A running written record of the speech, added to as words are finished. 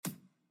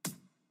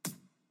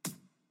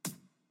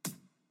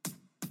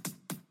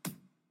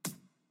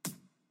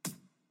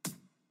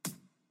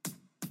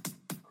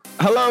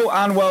Hello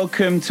and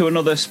welcome to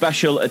another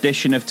special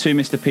edition of Two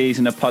Mr. P's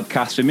in a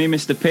podcast with me,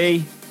 Mr.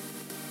 P.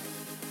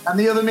 And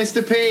the other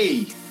Mr.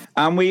 P.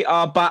 And we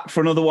are back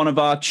for another one of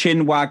our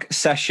Chinwag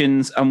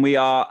sessions, and we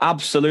are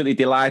absolutely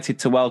delighted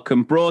to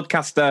welcome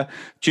broadcaster,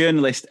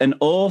 journalist and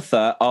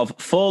author of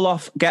Fall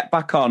Off, Get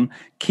Back On,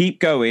 Keep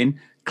Going,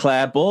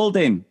 Clare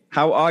Balding.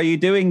 How are you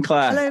doing,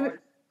 Clare? Hello.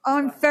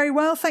 I'm very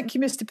well, thank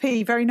you, Mr.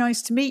 P. Very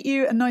nice to meet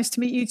you, and nice to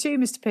meet you too,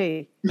 Mr.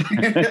 P.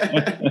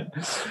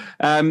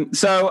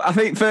 So I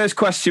think first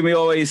question we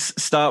always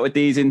start with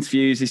these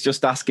interviews is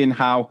just asking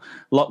how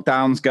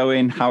lockdown's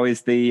going. How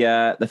is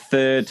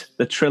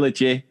the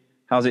trilogy?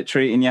 How's it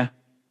treating you?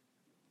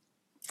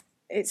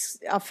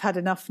 I've had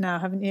enough now,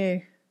 haven't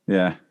you?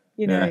 Yeah.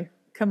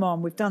 Come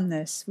on, we've done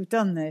this.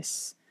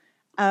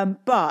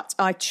 But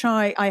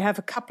I have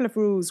a couple of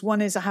rules.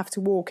 One is I have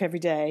to walk every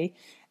day.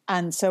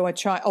 And so I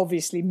try,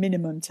 obviously,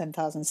 minimum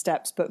 10,000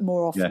 steps, but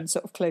more often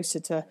sort of closer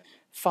to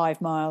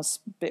 5 miles,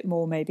 a bit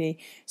more maybe.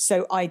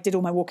 So I did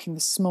all my walking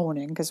this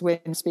morning because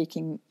we're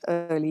speaking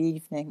early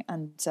evening,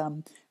 and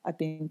I've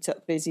been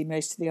busy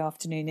most of the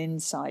afternoon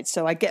inside.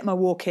 So I get my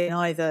walk in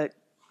either,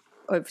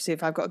 obviously,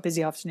 if I've got a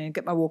busy afternoon, I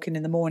get my walk in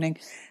the morning,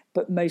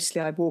 but mostly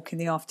I walk in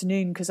the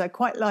afternoon because I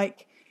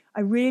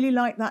really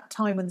like that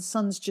time when the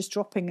sun's just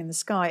dropping in the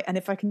sky. And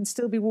if I can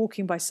still be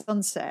walking by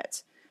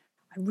sunset,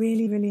 I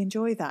really, really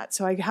enjoy that.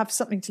 So I have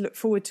something to look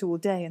forward to all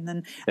day, and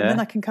then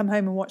I can come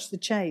home and watch the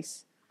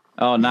chase.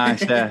 Oh,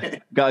 nice! Yeah,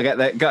 gotta get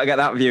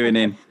that viewing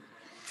in.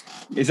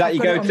 Is that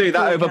you go to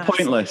that over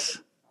Pointless?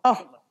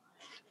 Oh,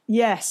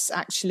 yes,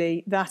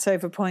 actually, that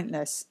over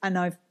Pointless, and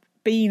I've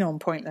been on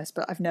Pointless,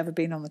 but I've never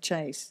been on the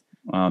chase.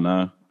 Oh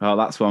no! Oh,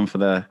 that's one for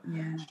the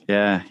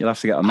You'll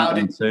have to get on that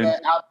one soon.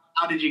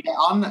 How did you get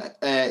on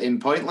in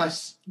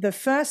Pointless? The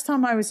first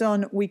time I was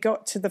on, we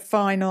got to the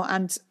final,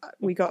 and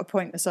we got a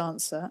Pointless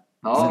answer.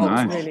 Oh, so that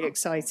nice. was really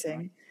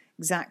exciting.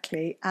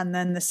 Exactly. And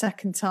then the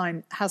second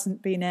time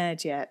hasn't been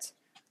aired yet.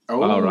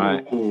 Oh, all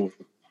right.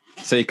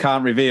 So you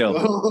can't reveal.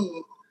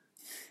 Oh.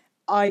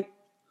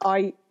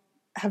 I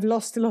have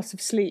lost a lot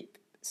of sleep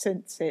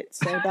since it,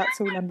 so that's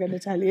all I'm going to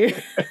tell you.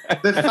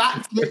 The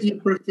fact that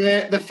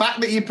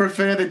you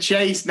prefer the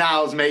chase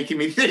now is making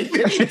me think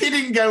that it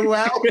didn't go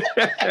well.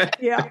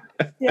 Yeah.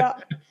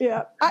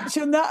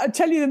 Actually, I'll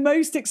tell you the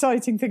most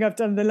exciting thing I've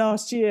done in the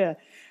last year.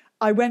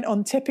 I went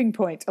on Tipping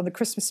Point on the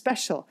Christmas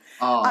special,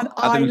 and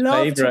I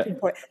love Tipping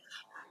Point.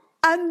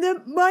 And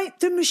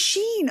the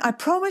machine, I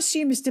promise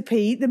you, Mr.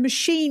 P, the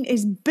machine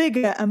is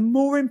bigger and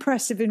more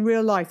impressive in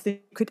real life than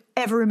you could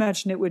ever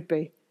imagine it would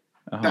be.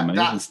 Oh,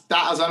 that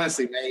has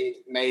honestly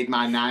made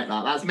my night.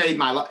 That's made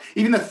my life.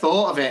 Even the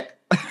thought of it.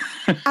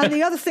 And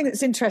the other thing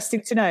that's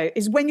interesting to know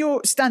is when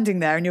you're standing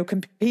there and you're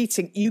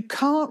competing, you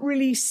can't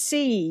really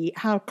see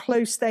how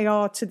close they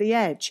are to the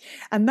edge.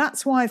 And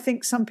that's why I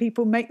think some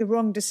people make the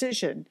wrong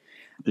decision.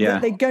 Yeah.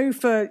 They go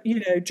for,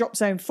 drop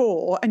zone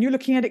 4, and you're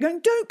looking at it going,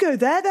 don't go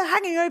there. They're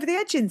hanging over the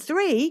edge in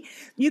 3.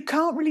 You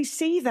can't really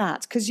see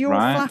that because you're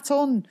flat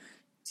on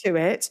to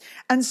it.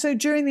 And so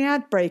during the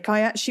ad break, I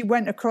actually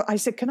went across. I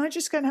said, can I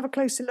just go and have a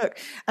closer look?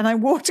 And I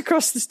walked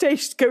across the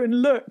stage to go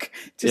and look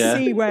to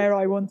see where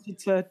I wanted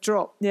to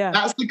drop. Yeah.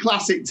 That's the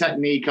classic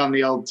technique on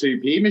the old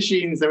 2P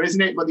machines though, isn't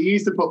it? But they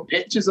used to put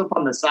pictures up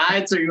on the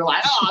side. So you're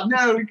like, oh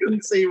no, we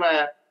couldn't see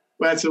where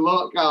to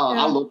look. Oh,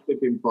 yeah. I love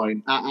Tipping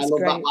Point. I love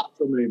that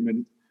lateral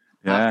movement.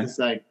 Yeah. I have to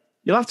say.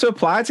 You'll have to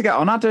apply to get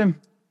on, Adam.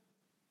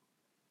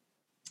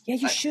 Yeah,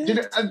 you should.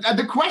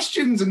 The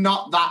questions are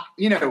not that,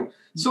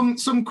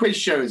 some quiz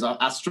shows,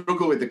 I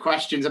struggle with the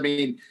questions. I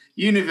mean,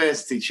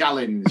 University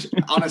Challenge,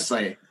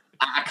 honestly,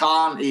 I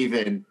can't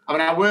even. I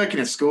mean, I work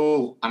in a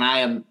school and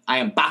I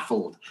am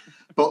baffled.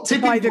 But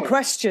by the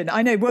question,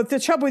 I know. Well, the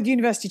trouble with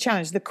University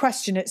Challenge, the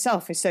question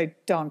itself is so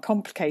darn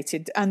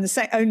complicated, and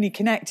the only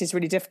connect is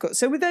really difficult.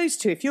 So with those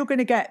two, if you're going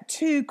to get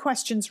 2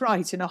 questions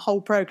right in a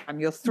whole program,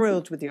 you're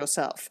thrilled with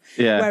yourself.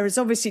 Yeah. Whereas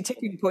obviously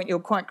Tipping Point, you're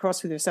quite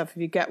cross with yourself if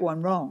you get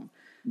one wrong.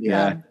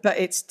 Yeah. But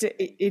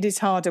it is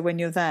harder when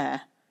you're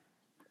there.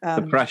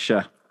 The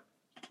pressure.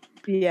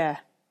 Yeah.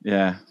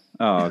 Yeah.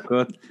 Oh,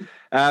 good.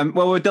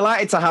 Well, we're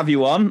delighted to have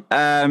you on.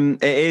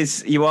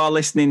 You are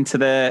listening to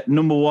the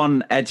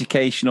 #1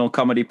 educational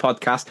comedy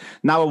podcast,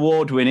 now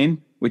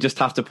award-winning. We just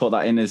have to put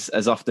that in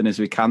as often as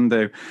we can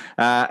do.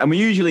 And we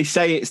usually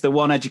say it's the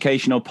one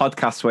educational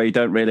podcast where you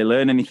don't really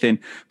learn anything.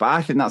 But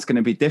I think that's going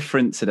to be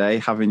different today,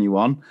 having you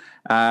on,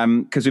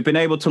 because we've been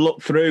able to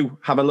look through,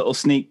 have a little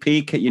sneak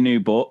peek at your new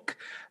book,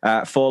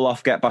 Fall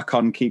Off, Get Back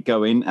On, Keep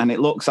Going. And it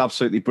looks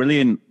absolutely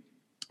brilliant.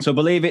 So I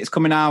believe it's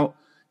coming out,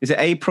 is it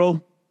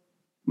April?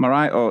 Am I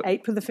right? Or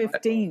April the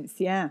 15th,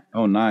 yeah.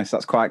 Oh, nice.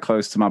 That's quite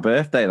close to my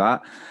birthday,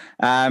 that.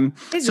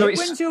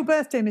 When's your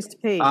birthday,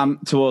 Mr. P?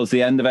 Towards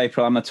the end of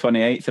April. I'm the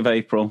 28th of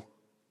April.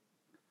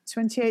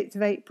 28th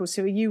of April.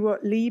 So are you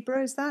what,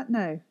 Libra, is that?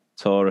 No.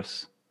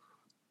 Taurus.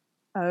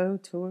 Oh,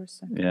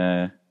 Taurus. Okay.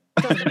 Yeah.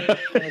 Doesn't mean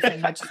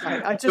anything.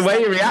 The way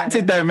you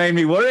reacted there made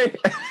me worry.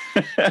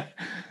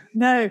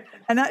 No.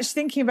 And actually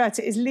thinking about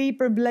it, is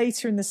Libra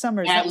later in the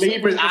summer? Yeah,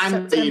 Libra.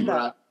 I'm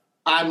Libra.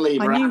 I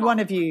knew one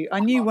of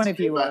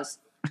you was.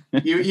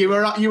 You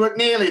were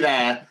nearly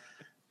there.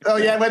 Oh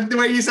yeah, when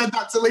you said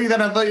that to Lee,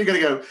 then I thought you were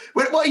going to go.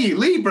 What are you,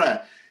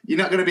 Libra? You're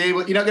not going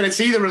to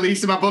see the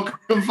release of my book,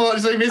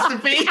 unfortunately,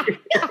 Mr. P.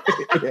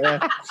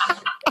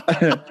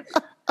 Yeah.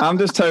 I'm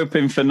just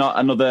hoping for not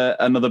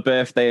another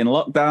birthday in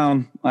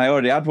lockdown. I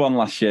already had one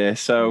last year,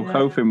 so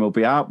hoping we'll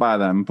be out by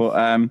then.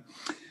 But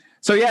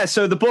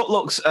so the book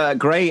looks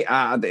great.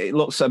 It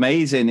looks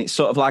amazing. It's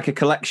sort of like a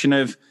collection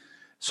of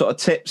sort of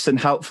tips and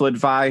helpful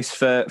advice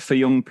for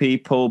young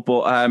people.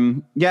 But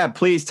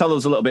please tell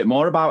us a little bit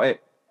more about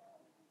it.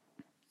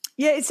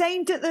 Yeah, it's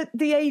aimed at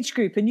the age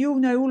group, and you'll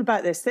know all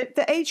about this.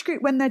 The age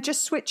group when they're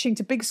just switching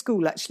to big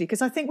school, actually,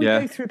 because I think we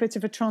go through a bit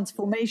of a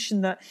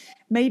transformation that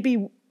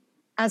maybe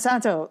as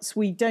adults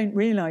we don't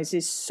realise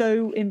is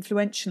so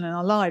influential in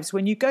our lives.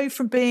 When you go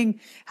from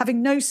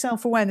having no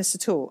self-awareness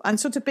at all and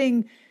sort of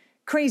being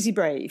crazy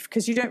brave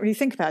because you don't really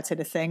think about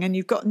anything, and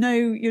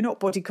you're not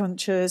body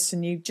conscious,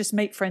 and you just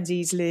make friends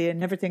easily,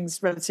 and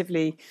everything's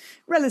relatively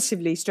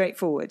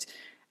straightforward.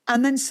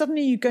 And then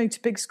suddenly you go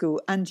to big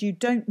school and you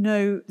don't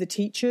know the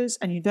teachers,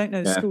 and you don't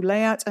know the school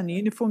layout, and the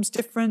uniform's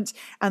different,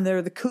 and there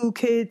are the cool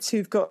kids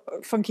who've got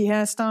funky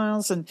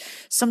hairstyles, and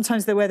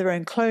sometimes they wear their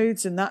own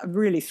clothes, and that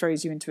really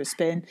throws you into a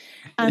spin.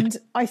 And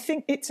I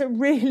think it's a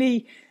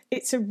really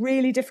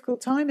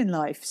difficult time in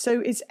life. So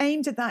it's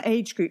aimed at that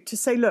age group to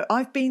say, look,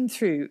 I've been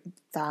through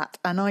that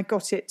and I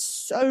got it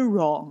so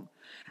wrong.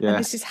 Yeah. And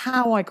this is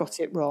how I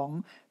got it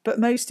wrong. But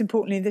most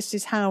importantly, this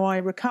is how I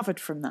recovered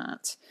from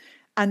that.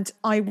 And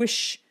I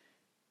wish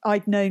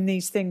I'd known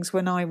these things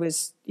when I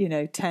was,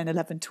 10,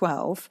 11,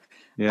 12.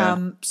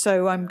 Yeah.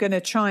 So I'm going to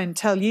try and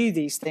tell you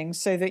these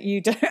things so that you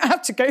don't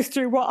have to go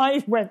through what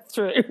I went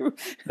through.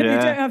 And you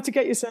don't have to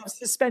get yourself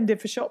suspended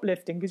for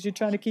shoplifting because you're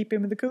trying to keep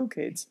in with the cool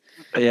kids.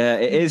 Yeah,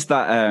 it is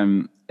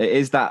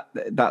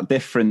that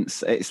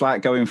difference. It's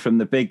like going from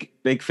the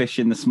big fish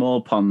in the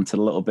small pond to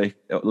the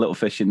little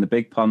fish in the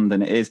big pond.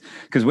 And it is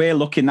because we're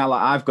looking now,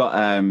 like I've got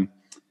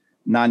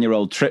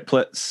 9-year-old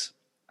triplets,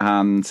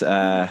 and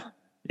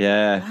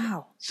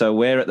wow. So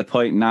we're at the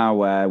point now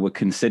where we're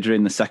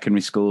considering the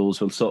secondary schools.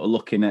 We're sort of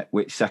looking at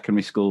which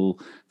secondary school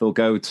they'll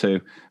go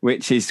to,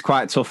 which is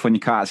quite tough when you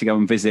can't actually go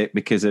and visit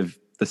because of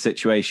the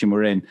situation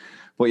we're in.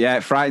 But yeah,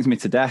 it frightens me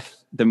to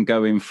death, them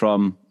going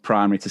from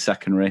primary to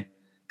secondary,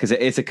 because it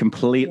is a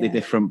completely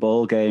different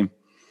ball game.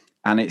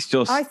 And it's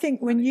just... I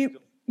think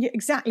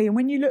exactly. And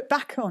when you look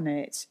back on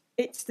it,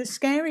 it's the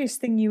scariest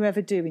thing you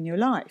ever do in your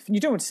life. And you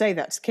don't want to say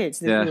that to kids,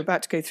 that you're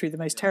about to go through the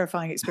most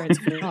terrifying experience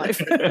of your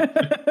life.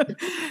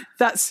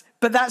 That's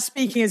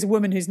speaking as a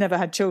woman who's never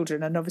had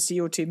children, and obviously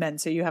you're two men,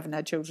 so you haven't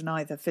had children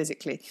either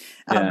physically.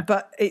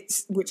 But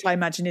which I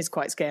imagine is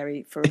quite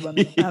scary for a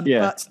woman.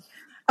 But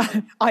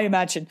I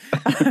imagine.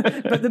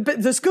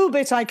 But the school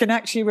bit I can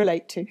actually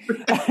relate to.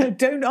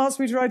 Don't ask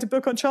me to write a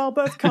book on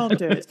childbirth, can't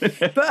do it.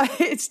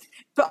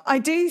 But I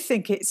do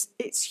think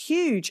it's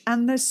huge,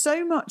 and there's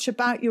so much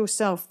about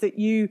yourself that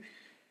you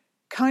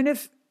don't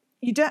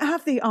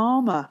have the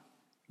armor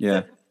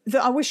that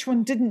I wish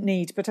one didn't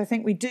need, but I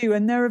think we do.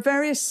 And there are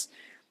various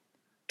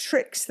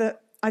tricks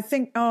that I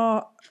think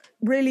are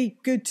really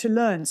good to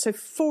learn. So,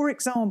 for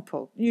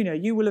example,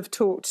 you will have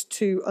talked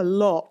to a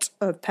lot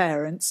of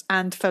parents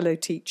and fellow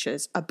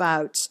teachers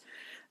about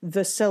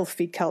the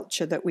selfie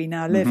culture that we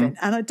now live in.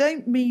 And I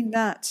don't mean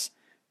that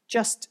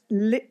just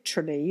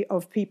literally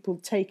of people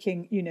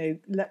taking,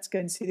 let's go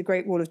and see the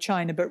Great Wall of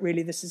China, but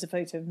really this is a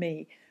photo of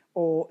me,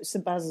 or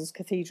St. Basil's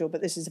Cathedral,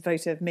 but this is a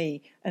photo of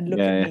me, and look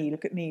at me,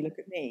 look at me, look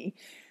at me.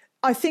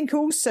 I think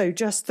also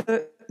just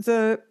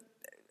the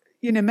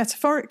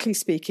metaphorically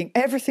speaking,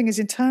 everything is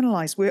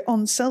internalized. We're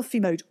on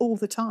selfie mode all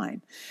the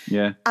time.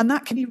 Yeah. And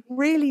that can be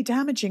really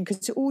damaging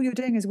because all you're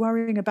doing is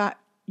worrying about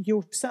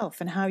yourself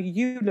and how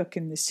you look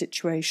in this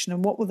situation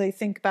and what will they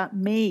think about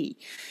me.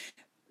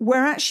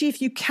 Where actually,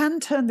 if you can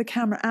turn the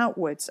camera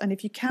outwards and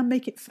if you can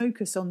make it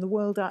focus on the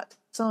world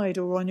outside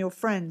or on your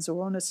friends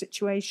or on a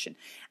situation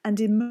and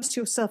immerse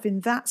yourself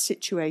in that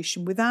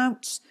situation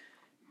without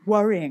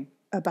worrying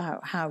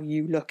about how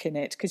you look in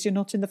it because you're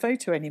not in the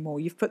photo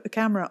anymore, you've put the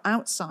camera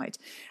outside.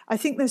 I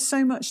think there's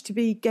so much to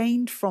be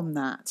gained from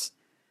that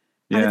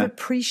and of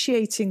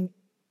appreciating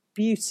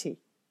beauty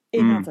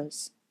in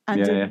others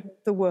and in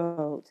the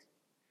world.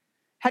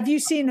 Have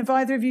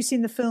either of you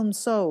seen the film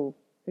Soul?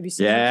 Have you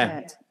seen it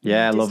yet?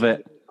 Yeah, I love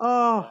it.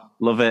 Oh,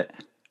 love it.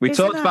 We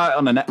talked about it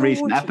on a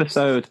recent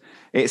episode.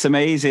 It's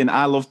amazing.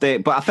 I loved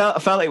it. But I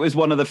felt it was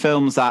one of the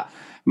films that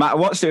I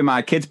watched it with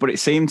my kids, but it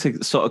seemed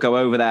to sort of go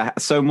over their...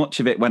 So much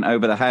of it went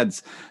over their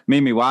heads. Me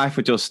and my wife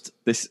were just...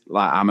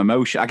 I'm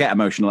emotional. I get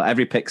emotional at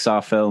every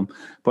Pixar film.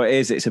 But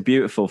it's a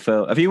beautiful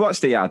film. Have you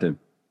watched it, Adam?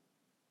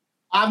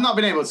 I've not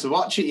been able to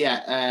watch it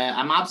yet.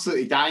 I'm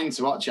absolutely dying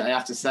to watch it, I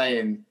have to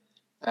say.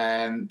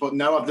 But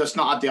no, I've just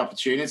not had the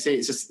opportunity.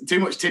 It's just too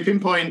much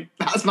tipping point.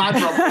 That's my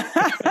problem.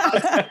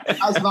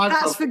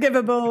 That's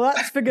forgivable.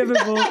 That's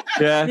forgivable.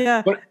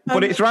 Yeah.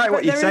 But it's right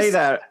what you say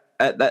there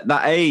at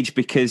that age,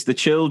 because the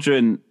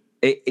children,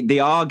 they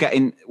are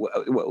getting,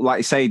 like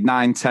you say,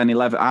 9, 10,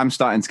 11. I'm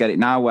starting to get it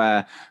now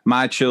where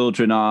my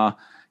children are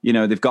you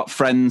know, they've got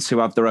friends who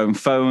have their own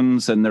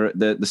phones, and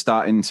they're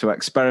starting to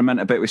experiment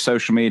a bit with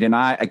social media.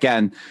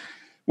 And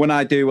when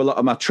I do a lot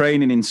of my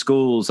training in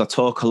schools, I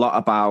talk a lot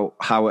about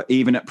how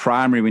even at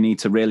primary, we need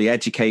to really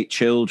educate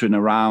children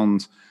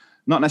around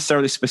not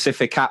necessarily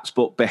specific apps,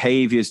 but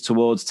behaviors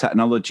towards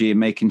technology, and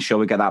making sure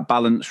we get that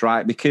balance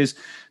right, because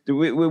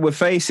we're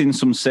facing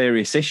some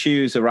serious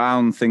issues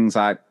around things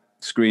like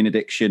screen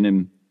addiction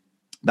and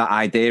that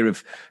idea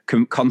of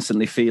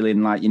constantly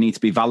feeling like you need to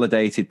be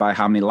validated by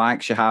how many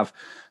likes you have.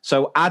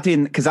 So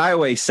because I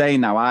always say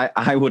now,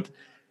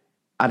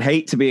 I'd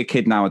hate to be a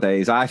kid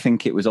nowadays. I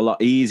think it was a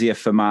lot easier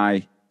for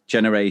my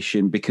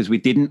generation because we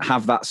didn't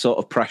have that sort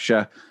of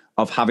pressure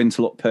of having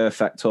to look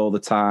perfect all the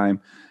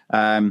time.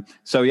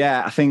 So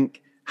yeah, I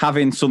think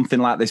having something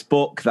like this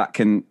book that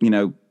can, you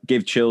know,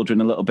 give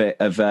children a little bit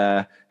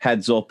of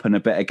heads up and a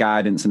bit of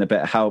guidance and a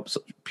bit of help,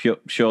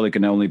 surely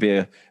can only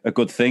be a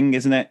good thing,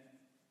 isn't it?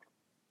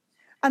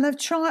 And I've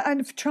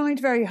tried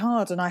very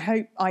hard, and I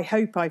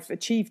hope I've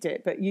achieved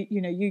it. But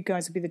you know, you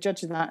guys will be the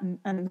judge of that,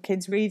 and the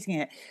kids reading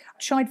it. I've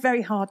tried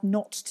very hard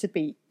not to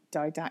be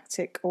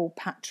didactic or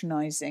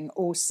patronising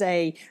or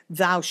say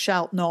thou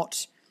shalt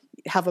not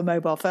have a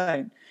mobile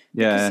phone.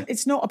 Yeah, because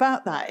it's not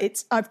about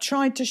that. I've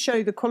tried to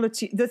show the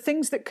quality, the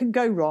things that can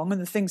go wrong, and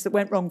the things that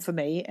went wrong for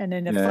me, and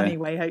in a funny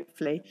way,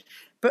 hopefully,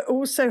 but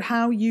also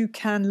how you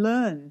can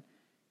learn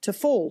to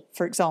fall,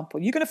 for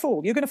example. You're going to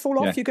fall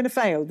off, you're going to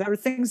fail. There are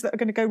things that are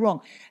going to go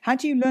wrong. How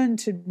do you learn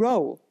to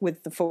roll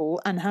with the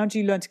fall, and how do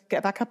you learn to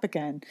get back up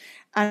again?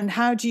 And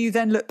how do you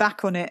then look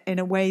back on it in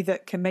a way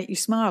that can make you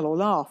smile or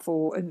laugh,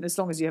 and as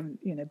long as you haven't,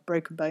 you know,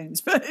 broken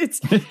bones, but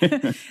it's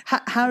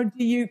how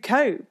do you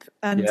cope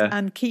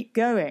and keep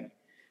going?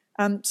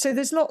 So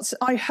there's lots,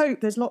 I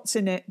hope there's lots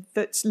in it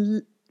that's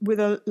with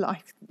a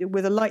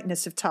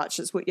lightness of touch.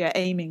 That's what you're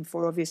aiming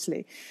for,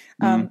 obviously.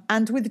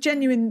 And with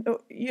genuine,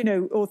 you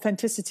know,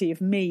 authenticity of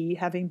me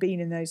having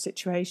been in those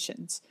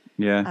situations.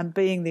 Yeah. And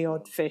being the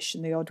odd fish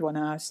and the odd one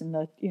out, and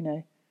the, you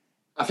know.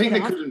 I think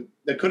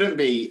there couldn't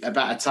be a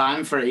better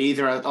time for it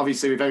either.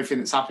 Obviously, with everything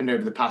that's happened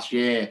over the past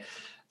year,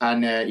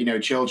 and you know,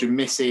 children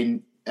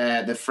missing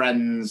their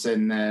friends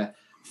and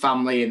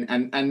family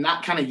and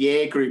that kind of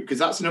year group, because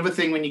that's another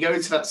thing. When you go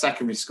to that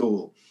secondary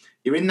school,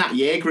 you're in that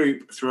year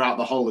group throughout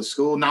the whole of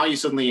school. Now you're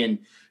suddenly in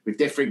with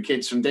different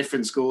kids from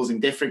different schools in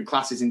different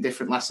classes in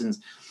different lessons.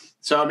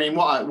 So I mean,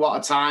 what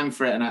a time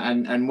for it,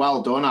 and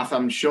well done.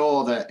 I'm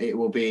sure that it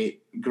will be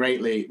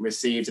greatly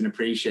received and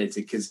appreciated,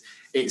 because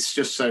it's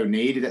just so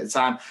needed at the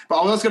time.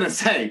 But I was going to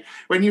say,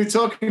 when you were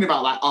talking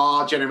about like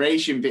our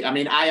generation, I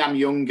mean, I am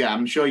younger.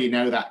 I'm sure you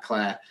know that,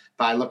 Claire,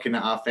 by looking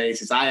at our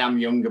faces. I am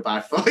younger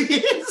by 4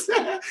 years.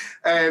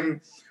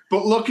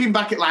 But looking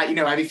back at, like, you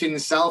know, everything,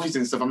 selfies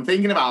and stuff, I'm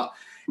thinking about,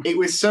 it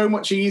was so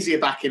much easier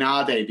back in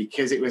our day,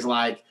 because it was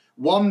like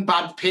one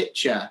bad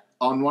picture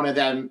on one of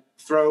them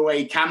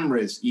throwaway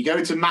cameras. You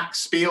go to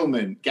Max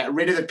Spielman, get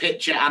rid of the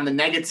picture and the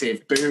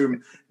negative,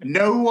 boom.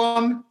 No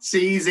one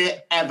sees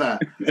it ever.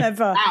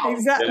 Ever. Now,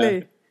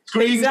 exactly.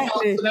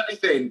 Screenshots and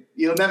everything.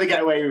 You'll never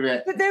get away with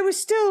it. But there was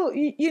still,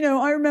 you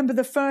know, I remember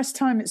the first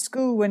time at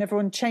school when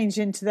everyone changed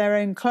into their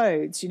own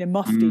clothes, you know,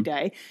 Mufti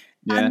Day.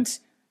 Yeah. And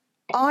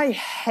I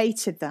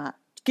hated that.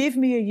 Give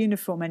me a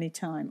uniform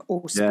anytime,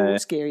 or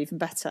sports gear, even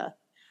better.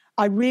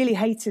 I really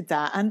hated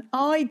that. And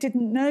I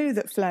didn't know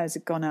that flares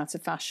had gone out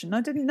of fashion.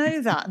 I didn't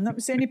know that. And that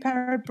was the only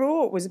pair I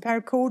brought, was a pair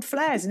of cord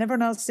flares, and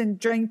everyone else in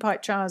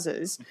drainpipe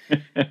trousers.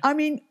 I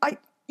mean,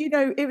 you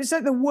know, it was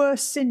like the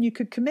worst sin you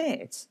could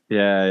commit.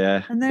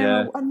 Yeah. And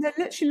they're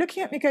literally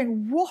looking at me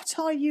going, what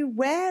are you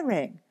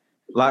wearing?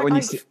 Like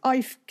when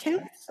I've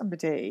killed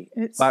somebody.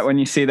 It's like when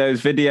you see those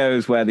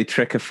videos where they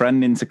trick a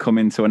friend into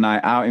coming to a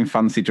night out in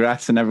fancy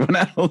dress, and everyone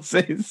else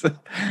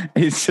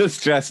is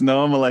just dressed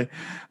normally.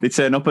 They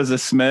turn up as a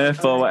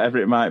Smurf or whatever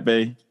it might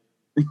be.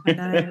 I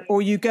know.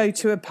 Or you go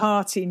to a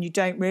party and you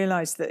don't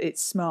realise that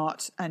it's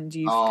smart, and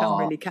you've come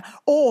really.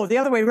 Or the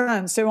other way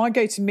around. So I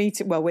go to meet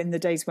it. Well, in the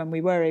days when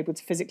we were able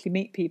to physically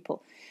meet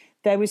people,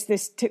 there was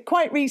this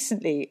quite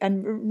recently,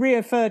 and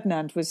Rio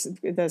Ferdinand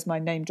there's my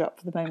name drop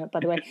for the moment, by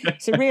the way.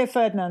 So Rio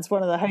Ferdinand's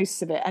one of the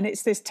hosts of it, and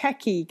it's this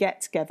techie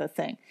get-together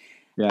thing.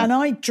 Yeah. And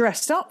I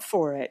dressed up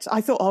for it.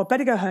 I thought, I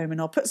better go home and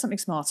I'll put something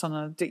smart on,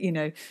 and, you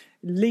know, at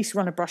least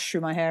run a brush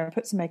through my hair and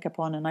put some makeup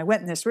on. And I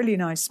went in this really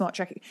nice smart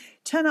jacket.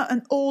 Turn out,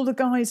 and all the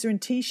guys are in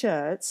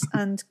T-shirts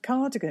and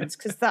cardigans,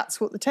 because that's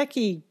what the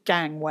techie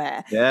gang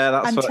wear. Yeah,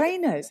 that's and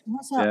trainers. And I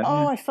was like,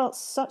 I felt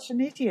such an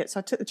idiot.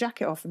 So I took the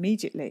jacket off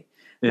immediately.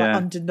 Like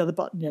undid another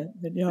button.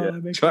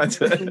 Try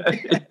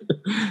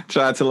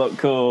to look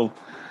cool.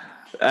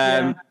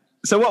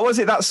 So what was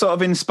it that sort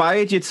of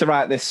inspired you to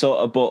write this sort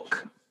of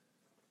book?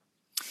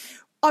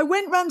 I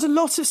went round a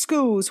lot of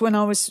schools when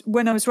I was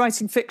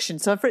writing fiction.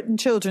 So I've written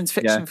children's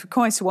fiction for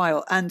quite a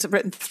while, and I've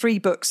written 3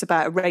 books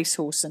about a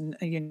racehorse, and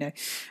you know,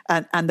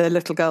 and the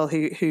little girl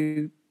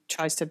who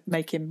tries to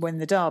make him win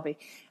the derby.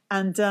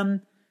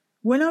 And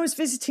when I was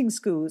visiting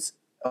schools,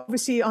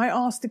 obviously I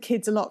asked the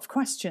kids a lot of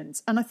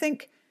questions, and I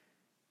think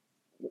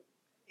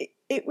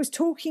it was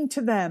talking to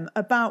them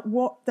about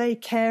what they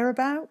care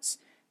about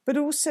but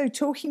also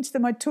talking to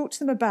them. I'd talk to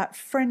them about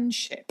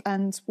friendship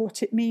and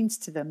what it means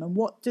to them and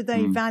what do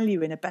they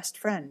value in a best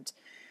friend.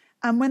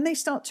 And when they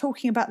start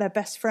talking about their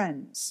best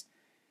friends,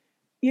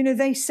 you know,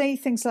 they say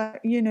things like,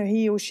 you know,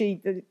 he or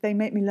she, they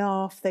make me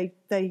laugh. They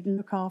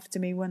look after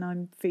me when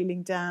I'm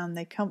feeling down.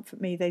 They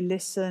comfort me. They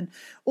listen,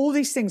 all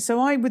these things. So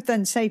I would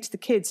then say to the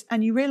kids,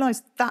 and you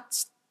realise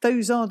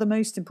those are the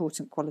most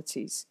important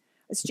qualities.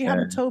 I said, you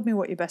haven't told me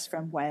what your best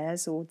friend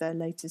wears or their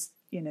latest,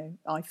 you know,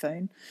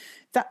 iPhone.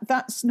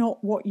 That's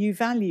not what you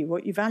value.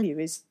 What you value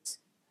is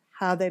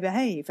how they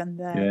behave and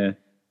their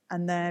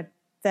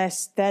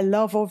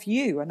love of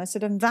you. And I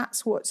said, and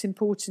that's what's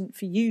important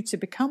for you to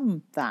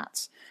become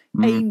that.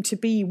 Aim to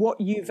be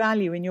what you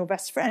value in your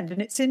best friend. And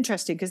it's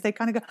interesting because they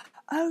kind of go,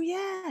 oh,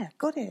 yeah,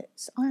 got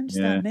it. I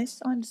understand, miss.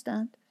 I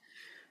understand.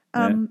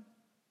 And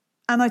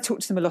I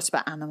talked to them a lot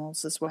about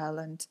animals as well.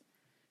 And,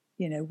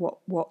 you know,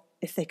 what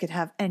if they could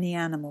have any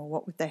animal,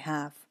 what would they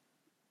have?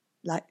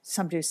 Like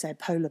somebody would say a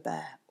polar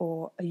bear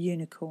or a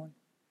unicorn.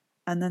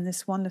 And then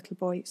this one little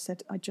boy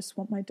said, I just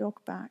want my dog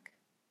back.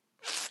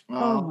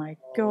 Oh my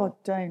God,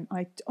 don't.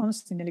 I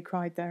honestly nearly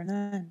cried there and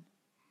then.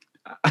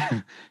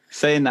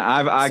 Saying that,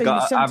 I've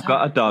got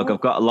a dog.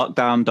 I've got a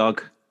lockdown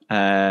dog.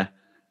 I've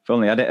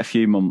only had it a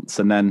few months,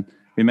 and then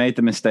we made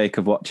the mistake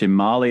of watching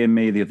Marley and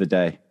Me the other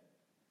day.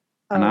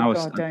 And I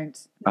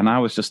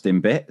was just in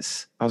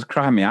bits. I was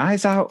crying my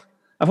eyes out.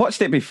 I've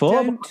watched it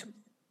before.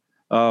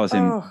 I was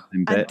in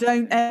bits. And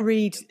don't ever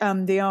read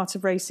The Art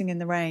of Racing in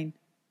the Rain.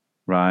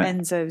 Right.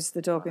 Enzo's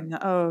the dog in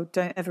that. Oh,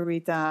 don't ever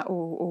read that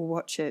or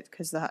watch it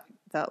because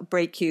that'll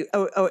break you.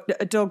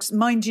 Dogs,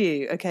 mind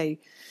you, okay.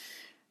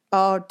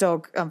 Our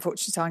dog,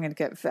 unfortunately,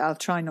 I'll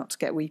try not to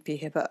get weepy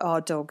here, but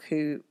our dog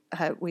who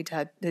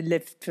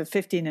lived for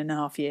 15 and a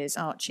half years,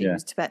 Archie,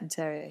 was Tibetan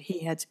Terrier.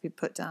 He had to be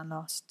put down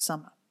last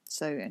summer.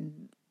 So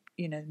in,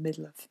 you know, the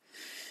middle of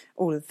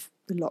all of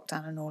the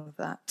lockdown and all of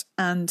that.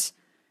 And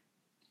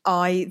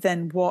I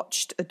then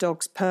watched A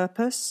Dog's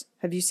Purpose.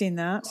 Have you seen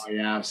that? Oh,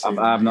 yeah,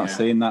 I've not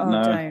seen that,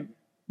 no. Don't.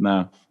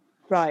 No.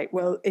 Right,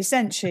 well,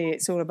 essentially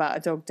it's all about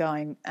a dog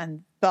dying,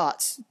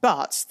 but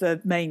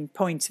the main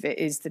point of it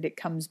is that it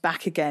comes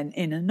back again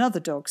in another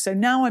dog. So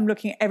now I'm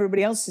looking at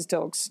everybody else's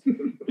dogs,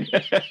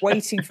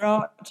 waiting for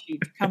Archie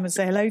to come and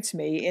say hello to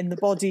me in the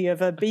body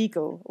of a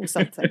beagle or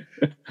something.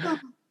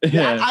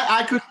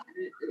 I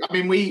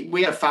mean,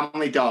 we had a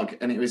family dog,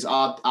 and it was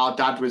our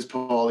dad was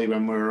poorly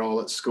when we were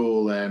all at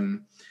school,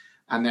 and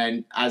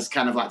then as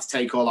kind of like to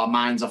take all our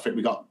minds off it,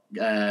 we got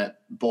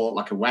bought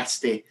like a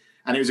Westie.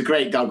 And it was a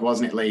great dog,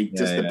 wasn't it, Lee?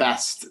 The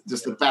best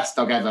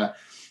dog ever.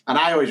 And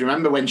I always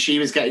remember when she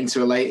was getting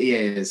to her later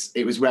years,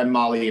 it was when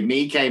Marley and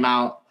Me came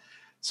out.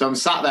 So I'm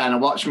sat there and I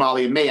watched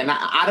Marley and Me, and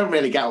I don't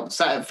really get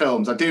upset at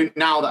films. I do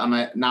now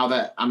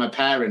that I'm a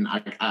parent.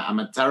 I'm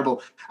a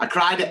terrible. I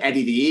cried at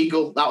Eddie the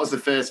Eagle. That was the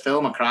first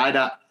film I cried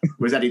at.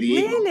 Was Eddie the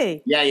Eagle?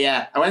 Really?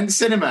 Yeah. I went to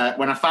cinema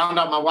when I found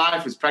out my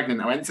wife was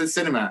pregnant. I went to the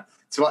cinema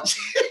to watch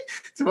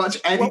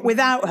Eddie. What,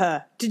 without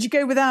her? Did you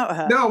go without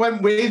her? No, I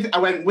went with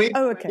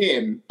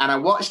him, and I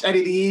watched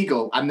Eddie the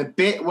Eagle, and the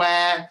bit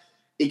where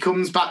he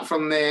comes back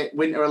from the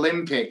Winter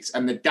Olympics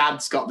and the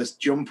dad's got this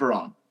jumper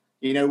on,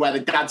 you know, where the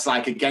dad's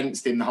like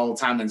against him the whole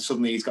time, and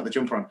suddenly he's got the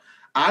jumper on.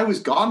 I was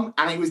gone,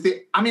 and it was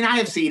I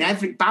have seen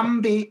every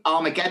Bambi,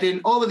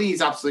 Armageddon, all of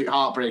these absolute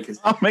heartbreakers.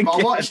 I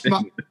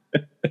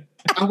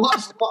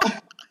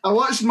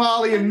watched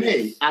Marley and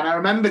Me, and I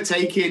remember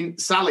taking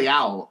Sally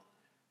out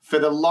for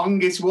the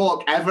longest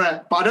walk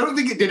ever, but I don't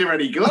think it did her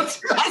any good.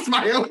 That's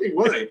my only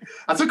worry.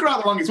 I took her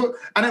out the longest walk,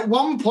 and at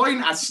one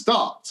point I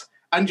stopped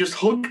and just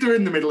hugged her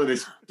in the middle of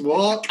this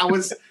walk. I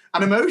was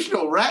an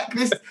emotional wreck.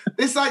 This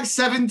like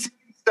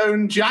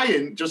 17-stone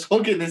giant just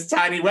hugging this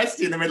tiny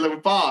Westie in the middle of a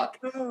park.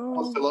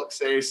 Must have looked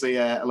seriously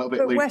a little bit.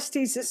 But loose.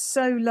 Westies are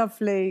so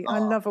lovely. I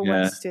love a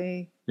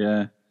Westie.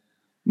 Yeah.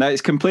 No,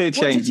 it's completely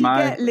changed. What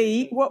did you get,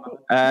 Lee?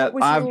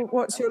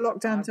 What's your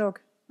lockdown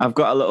dog? I've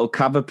got a little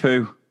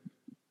Cavapoo.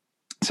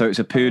 So it's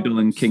a poodle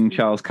and King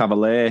Charles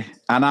Cavalier,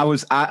 and I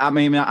was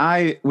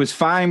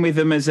fine with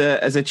them as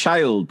a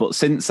child, but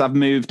since I've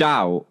moved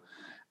out,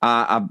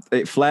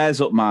 it flares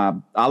up my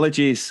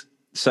allergies.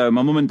 So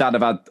my mum and dad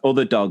have had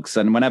other dogs,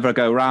 and whenever I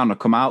go around, I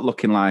come out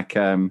looking like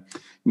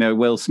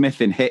Will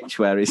Smith in Hitch,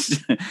 where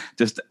he's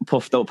just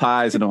puffed up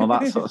eyes and all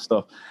that sort of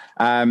stuff.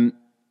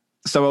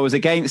 So I was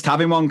against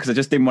having one because I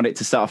just didn't want it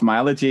to set off my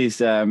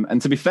allergies.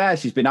 And to be fair,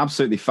 she's been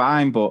absolutely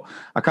fine, but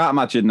I can't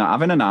imagine not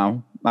having her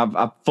now.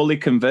 I've fully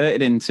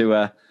converted into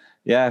a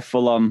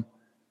full-on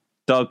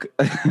dog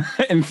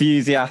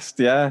enthusiast.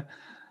 Yeah,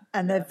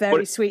 and they're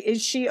very sweet.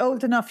 Is she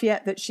old enough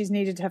yet that she's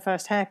needed her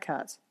first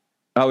haircut?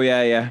 Oh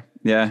yeah.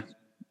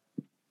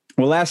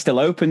 Well, they're still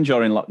open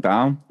during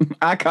lockdown.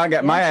 I can't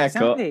get my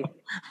haircut,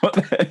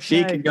 but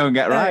she can go and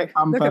get right.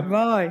 Look at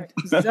mine.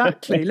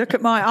 Exactly. Look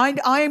at mine.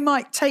 I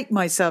might take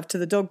myself to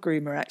the dog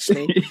groomer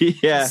actually.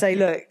 Yeah. Say,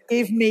 look,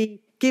 give me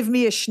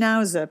a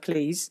schnauzer,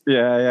 please.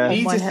 Yeah.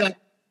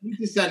 You need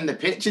to send the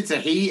picture to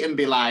Heat and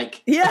be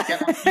like, yeah,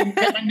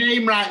 get my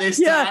name right this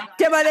time. Yeah,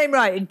 get my name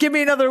right and give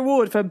me another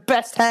award for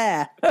best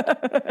hair.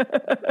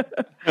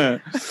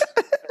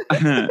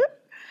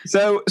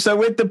 So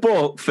with the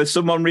book, for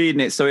someone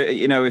reading it, so,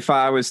 you know, if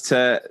I was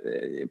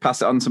to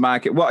pass it on to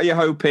Mike, what are you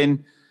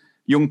hoping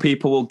young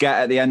people will get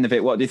at the end of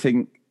it? What do you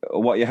think,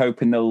 what you're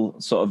hoping they'll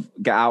sort of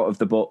get out of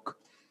the book?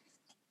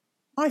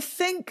 I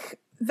think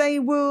they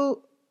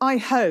will, I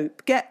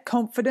hope, get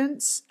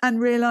confidence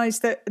and realise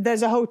that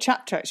there's a whole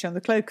chapter actually on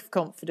the cloak of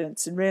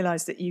confidence, and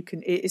realise that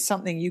it is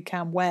something you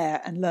can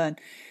wear and learn.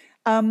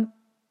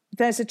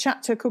 There's a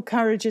chapter called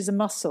Courage is a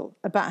Muscle,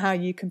 about how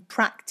you can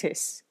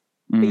practice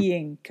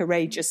being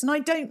courageous. And I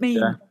don't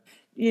mean,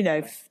 you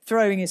know,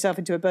 throwing yourself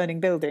into a burning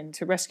building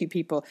to rescue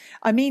people.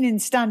 I mean in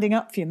standing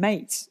up for your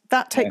mates.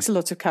 That takes a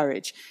lot of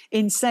courage.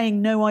 In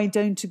saying, no, I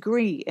don't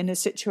agree, in a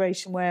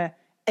situation where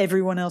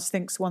everyone else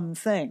thinks one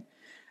thing.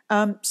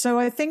 So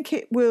I think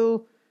it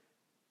will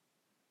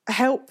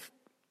help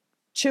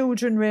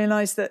children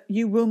realise that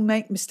you will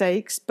make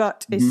mistakes,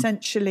 but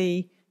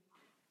essentially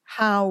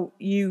how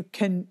you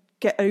can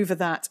get over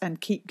that and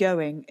keep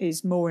going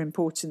is more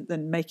important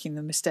than making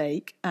the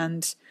mistake,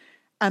 and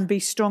be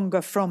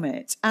stronger from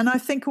it. And I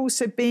think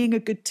also being a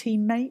good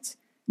teammate,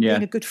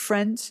 being a good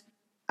friend,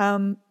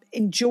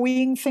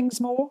 enjoying things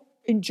more,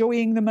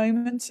 enjoying the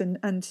moment,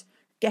 and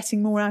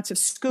getting more out of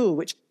school,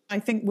 which I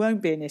think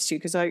won't be an issue,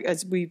 because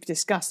as we've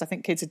discussed, I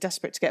think kids are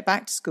desperate to get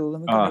back to school,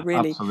 and we're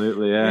going to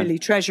really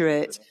treasure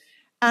it.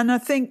 And I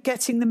think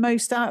getting the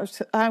most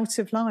out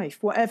of life,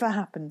 whatever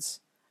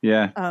happens.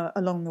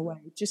 Along the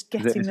way, just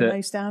getting the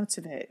most out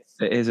of it.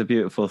 It is a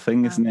beautiful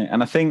thing, isn't it?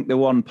 And I think the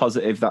one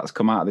positive that's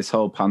come out of this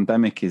whole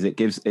pandemic is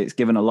it's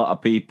given a lot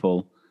of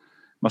people,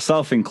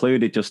 myself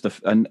included, just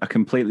a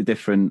completely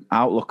different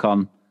outlook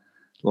on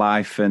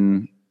life,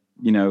 and,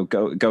 you know,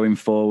 going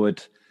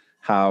forward,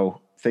 how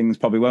things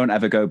probably won't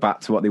ever go back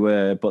to what they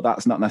were, but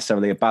that's not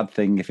necessarily a bad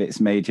thing if it's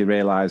made you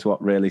realise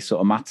what really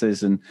sort of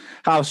matters and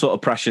how sort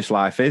of precious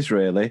life is,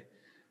 really.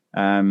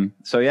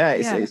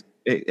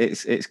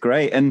 It's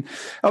great. And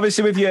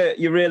obviously with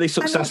your really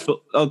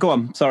successful... Oh, go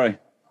on. Sorry.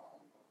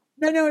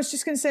 No, I was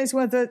just going to say as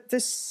well, the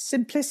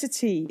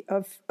simplicity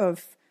of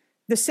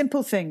the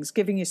simple things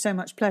giving you so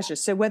much pleasure.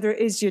 So whether it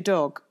is your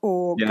dog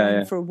or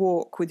going for a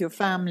walk with your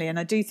family, and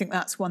I do think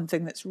that's one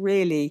thing that's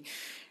really,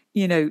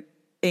 you know,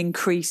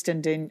 increased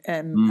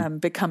and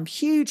become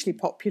hugely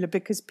popular,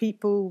 because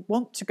people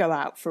want to go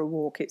out for a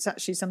walk. It's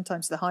actually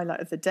sometimes the highlight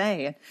of the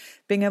day, and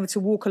being able to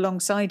walk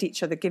alongside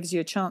each other gives you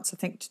a chance, I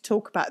think, to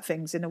talk about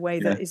things in a way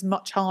that is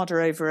much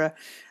harder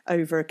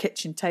over a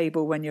kitchen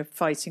table when you're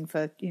fighting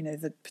for, you know,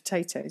 the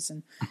potatoes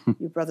and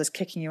your brother's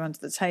kicking you under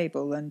the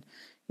table, and,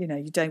 you know,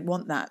 you don't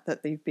want that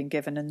you've been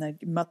given, and the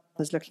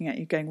mother's looking at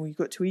you going, well, you've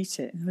got to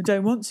eat it. I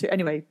don't want to.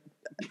 Anyway,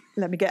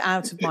 let me get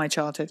out of my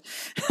childhood.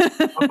 I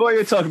thought you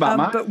were talking about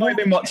mine. I've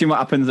been watching what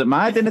happens at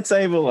my dinner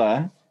table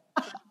there.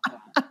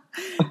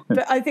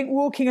 But I think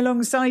walking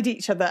alongside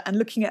each other and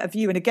looking at a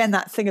view, and again,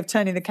 that thing of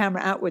turning the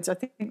camera outwards, I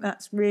think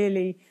that's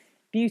really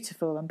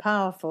beautiful and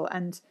powerful.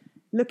 And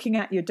looking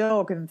at your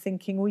dog and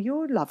thinking, well,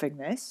 you're loving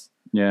this.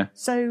 Yeah.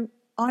 So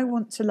I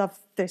want to love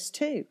this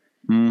too.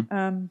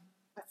 I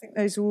think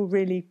those are all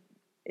really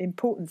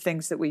important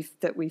things that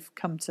we've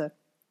come to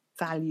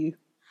value.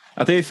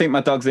 I do think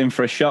my dog's in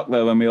for a shock,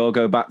 though, when we all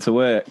go back to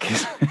work.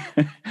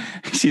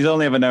 She's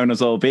only ever known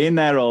us all being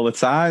there all the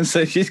time,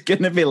 so she's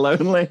going to be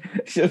lonely.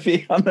 She'll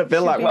be on the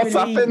bill like, what's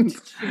happened?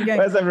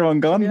 Where's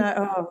everyone gone? Like,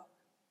 oh,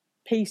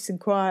 peace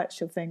and quiet,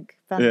 she'll think.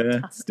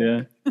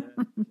 Fantastic. Yeah.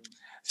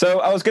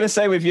 So I was going to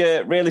say, with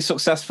your really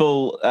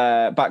successful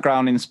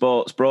background in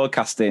sports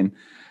broadcasting,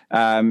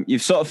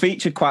 you've sort of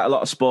featured quite a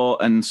lot of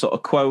sport and sort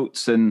of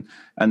quotes and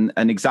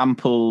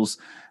examples.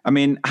 I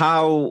mean,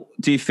 how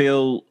do you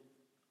feel...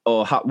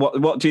 Or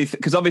what do you think?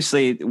 Because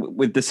obviously,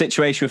 with the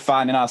situation we're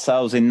finding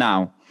ourselves in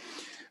now,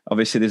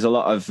 obviously there's a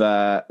lot of.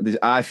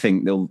 I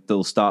think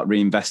they'll start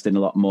reinvesting a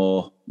lot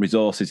more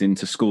resources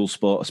into school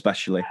sport,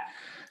 especially.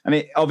 I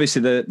mean,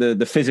 obviously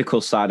the physical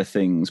side of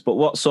things, but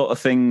what sort of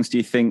things do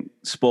you think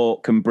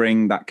sport can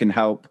bring that can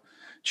help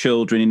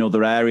children in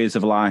other areas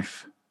of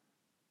life?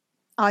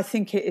 I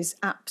think it is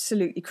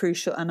absolutely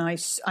crucial, and I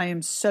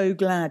am so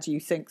glad you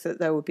think that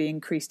there will be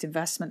increased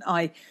investment.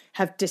 I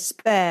have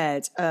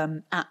despaired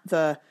at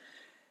the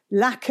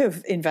lack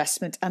of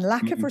investment and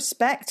lack of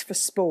respect for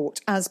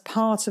sport as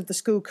part of the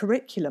school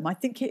curriculum. I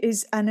think it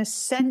is an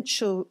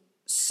essential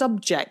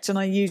subject, and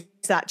I use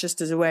that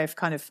just as a way of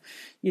kind of,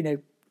 you know,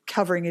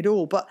 covering it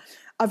all. But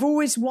I've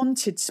always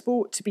wanted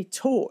sport to be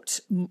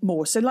taught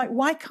more. So, like,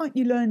 why can't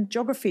you learn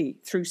geography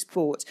through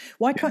sport?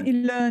 Why can't you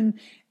learn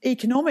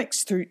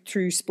economics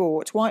through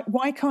sport?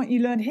 Why can't you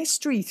learn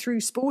history through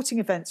sporting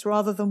events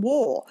rather than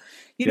war?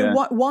 You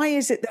know, why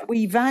is it that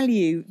we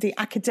value the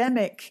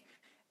academic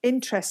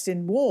interest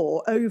in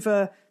war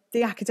over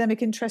the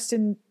academic interest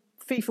in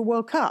FIFA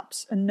World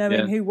Cups and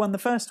knowing who won the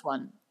first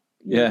one?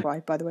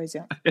 By the way,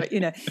 but,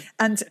 you know,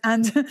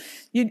 and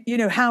you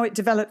know how it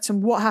developed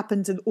and what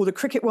happened, or the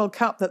Cricket World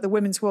Cup, that the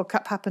Women's World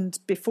Cup happened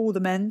before the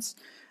men's.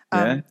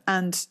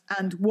 And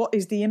what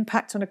is the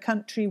impact on a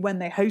country when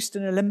they host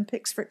an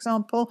Olympics, for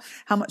example?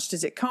 How much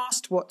does it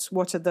cost?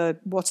 What are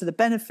the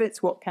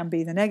benefits? What can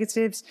be the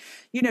negatives?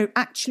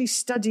 Actually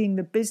studying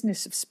the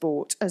business of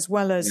sport as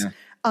well as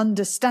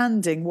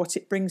understanding what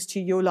it brings to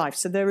your life.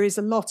 So there is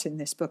a lot in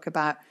this book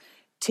about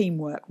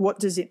teamwork. What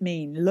does it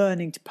mean?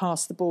 Learning to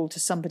pass the ball to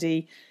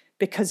somebody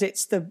because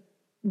it's the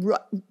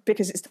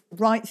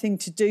right thing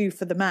to do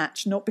for the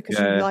match, not because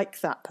you like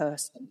that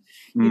person.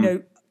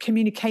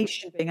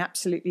 Communication being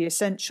absolutely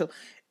essential,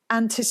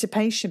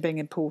 anticipation being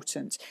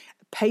important,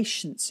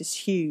 patience is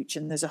huge,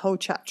 and there's a whole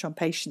chapter on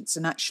patience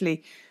and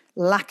actually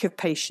lack of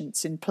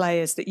patience in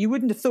players that you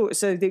wouldn't have thought.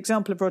 So the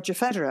example of Roger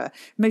Federer,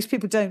 most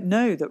people don't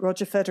know that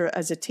Roger Federer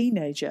as a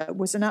teenager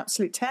was an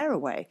absolute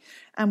tearaway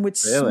and would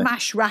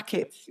smash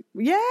rackets.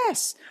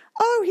 Yes.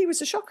 Oh, he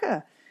was a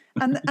shocker.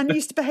 And he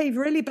used to behave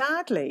really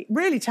badly,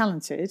 really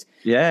talented.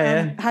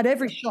 Had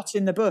every shot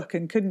in the book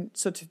and couldn't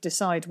sort of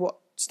decide what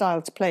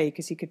style to play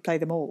because he could play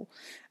them all.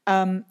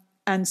 But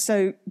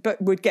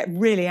would get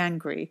really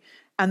angry.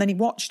 And then he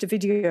watched a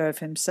video of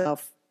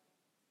himself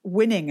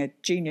winning a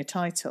junior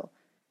title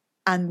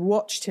and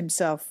watched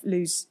himself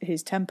lose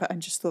his temper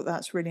and just thought,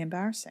 that's really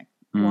embarrassing.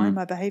 Why am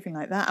I behaving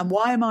like that? And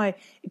why am I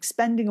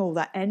expending all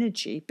that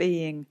energy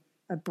being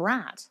a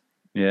brat?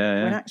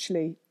 When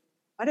actually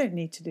I don't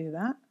need to do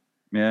that.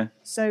 Yeah.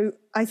 So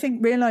I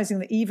think realizing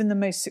that even the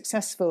most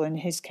successful, in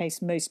his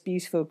case, most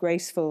beautiful,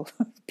 graceful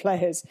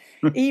players,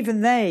 even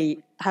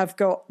they have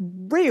got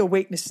real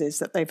weaknesses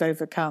that they've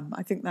overcome.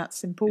 I think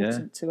that's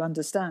important to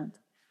understand.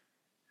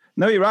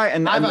 No, you're right.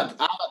 And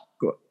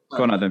go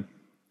on, Adam.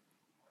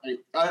 No,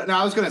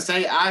 I was going to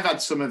say, I've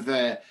had some of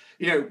the,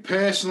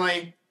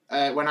 personally,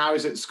 when I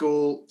was at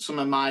school, some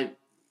of my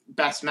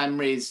best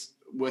memories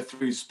were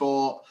through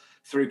sport,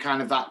 through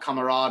kind of that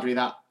camaraderie,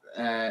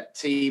 that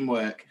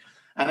teamwork.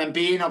 And then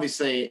being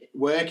obviously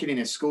working in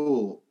a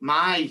school,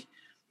 I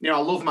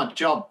love my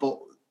job, but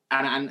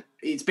and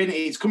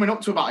it's coming up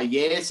to about a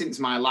year since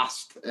my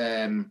last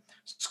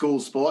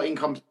school sporting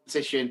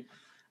competition.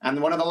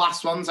 And one of the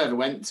last ones I ever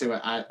went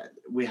to,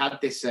 we had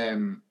this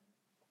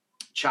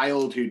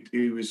child who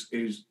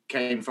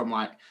came from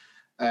like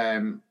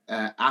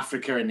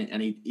Africa,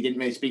 and he didn't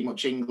really speak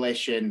much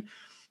English,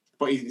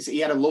 but he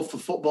had a love for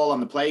football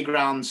on the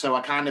playground. So I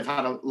kind of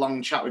had a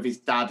long chat with his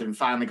dad and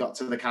finally got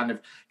to the kind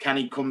of, can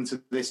he come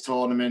to this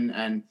tournament?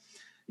 And,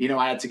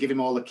 I had to give him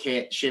all the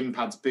kit, shin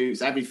pads,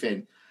 boots,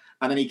 everything.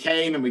 And then he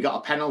came and we got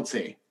a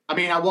penalty. I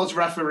mean, I was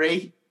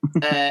referee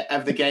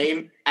of the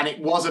game, and it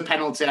was a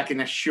penalty, I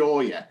can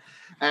assure you.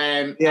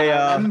 I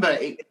remember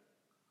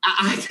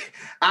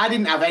I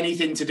didn't have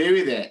anything to do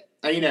with it,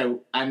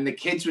 and the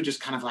kids were just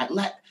kind of like,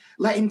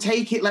 let him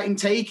take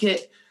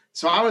it.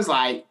 So I was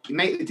like,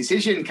 make the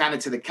decision kind of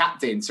to the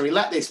captain. So he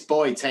let this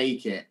boy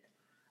take it.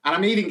 And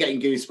I'm even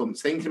getting goosebumps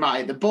thinking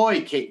about it. The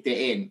boy kicked it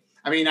in.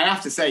 I mean, I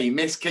have to say, he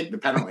miskicked the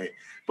penalty,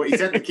 but he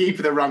sent the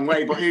keeper the wrong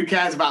way. But who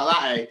cares about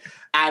that, eh?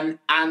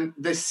 And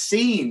the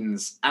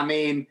scenes, I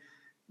mean,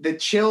 the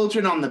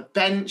children on the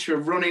bench were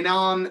running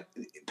on.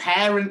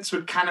 Parents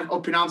were kind of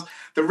up in arms.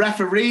 The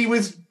referee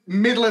was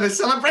middle of the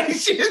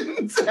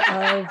celebration.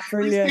 Oh,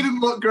 brilliant. It didn't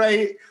look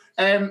great.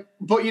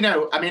 But,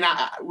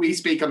 we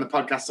speak on the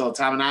podcast all the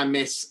time, and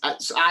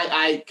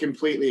I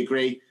completely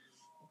agree.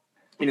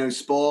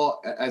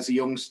 Sport as a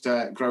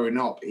youngster growing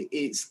up,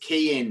 it's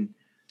key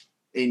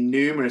in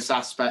numerous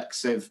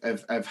aspects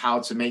of how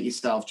to make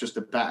yourself just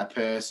a better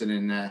person,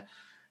 and,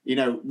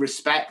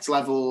 respect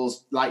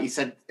levels, like you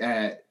said,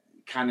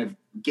 kind of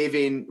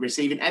giving,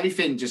 receiving,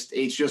 everything.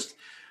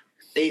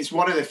 It's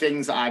one of the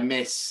things that I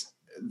miss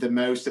the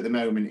most at the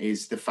moment,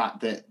 is the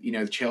fact that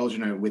the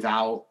children are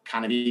without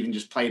kind of even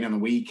just playing on the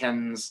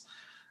weekends.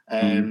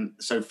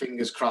 So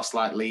fingers crossed,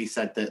 like Lee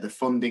said, that the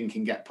funding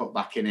can get put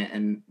back in it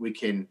and we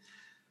can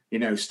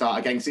start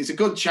again, because it's a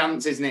good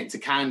chance, isn't it, to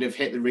kind of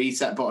hit the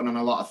reset button on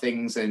a lot of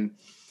things. And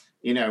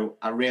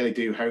I really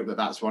do hope that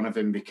that's one of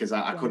them, because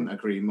I couldn't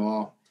agree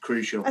more.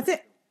 Crucial.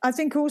 I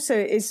think also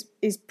is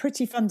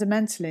pretty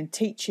fundamental in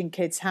teaching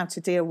kids how to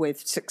deal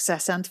with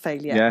success and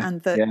failure,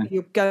 and that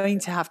you're going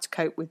to have to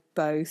cope with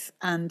both.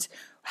 And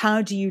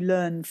how do you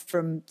learn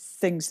from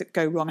things that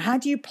go wrong? How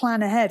do you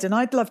plan ahead? And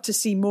I'd love to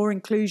see more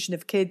inclusion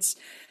of kids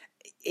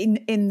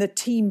in the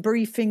team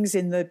briefings,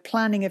 in the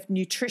planning of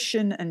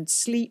nutrition and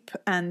sleep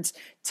and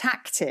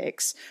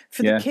tactics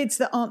for the kids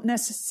that aren't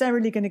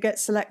necessarily going to get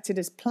selected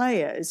as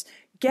players.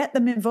 Get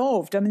them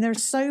involved. I mean, there are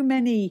so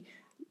many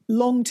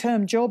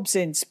long-term jobs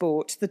in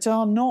sport that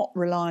are not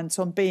reliant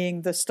on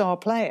being the star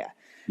player.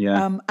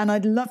 And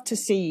I'd love to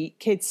see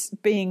kids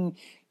being,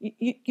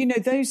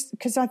 those,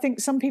 because I think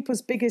some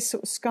people's biggest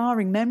sort of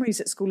scarring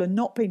memories at school are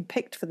not being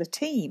picked for the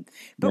team.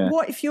 But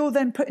what if you're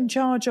then put in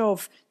charge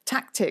of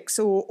tactics,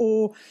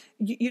 or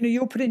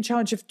you're put in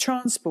charge of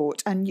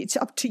transport, and it's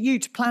up to you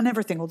to plan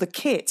everything, or the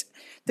kit,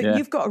 that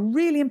you've got a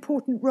really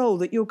important role,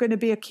 that you're going to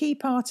be a key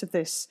part of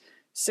this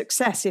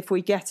success if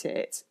we get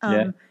it.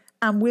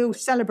 And we'll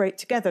celebrate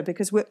together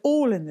because we're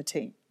all in the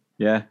team.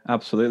 Yeah,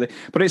 absolutely.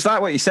 But it's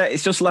like what you said,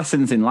 it's just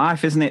lessons in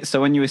life, isn't it?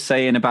 So when you were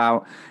saying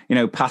about,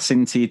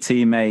 passing to your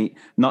teammate,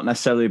 not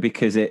necessarily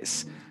because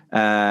it's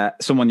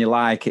someone you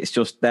like, it's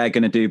just they're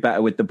going to do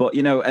better with the but,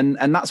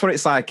 and that's what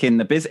it's like in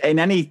in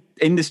any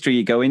industry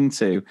you go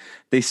into.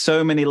 There's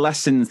so many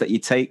lessons that you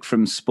take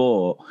from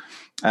sport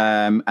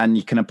and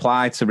you can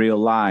apply to real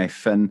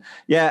life. And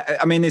yeah,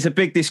 I mean, there's a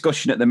big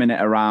discussion at the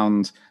minute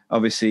around,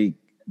 obviously,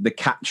 the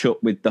catch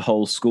up with the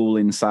whole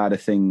schooling side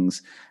of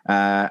things.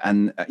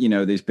 And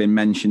there's been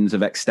mentions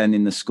of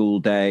extending the school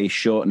day,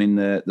 shortening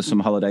the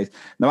summer holidays.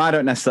 Now, I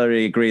don't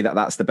necessarily agree that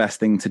that's the best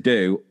thing to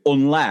do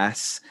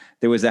unless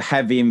there was a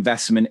heavy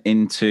investment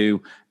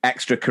into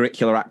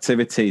extracurricular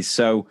activities.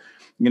 So,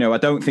 I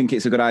don't think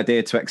it's a good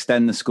idea to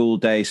extend the school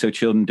day so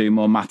children do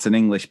more maths and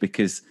English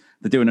because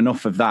they're doing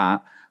enough of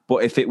that.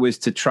 But if it was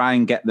to try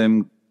and get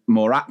them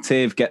more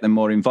active, get them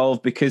more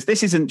involved, because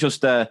this isn't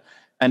just an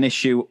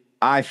issue,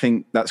 I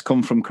think, that's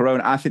come from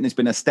Corona. I think there's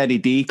been a steady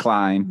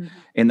decline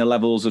in the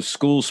levels of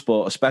school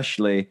sport,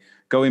 especially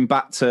going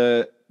back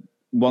to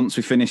once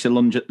we finished the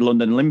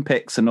London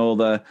Olympics and all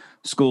the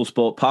school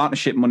sport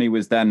partnership money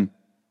was then,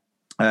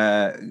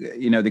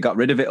 they got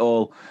rid of it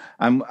all.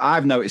 And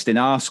I've noticed in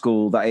our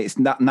school that it's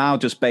now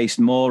just based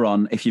more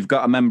on if you've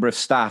got a member of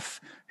staff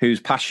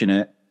who's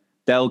passionate,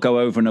 they'll go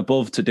over and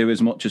above to do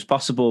as much as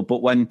possible.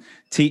 But when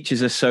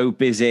teachers are so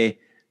busy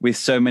with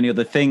so many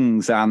other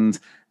things and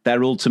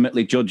they're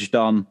ultimately judged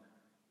on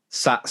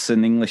SATs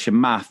and English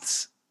and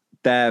maths,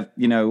 they're,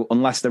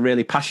 unless they're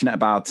really passionate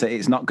about it,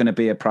 it's not going to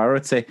be a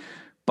priority.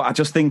 But I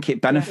just think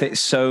it benefits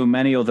so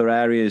many other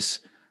areas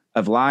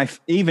of life,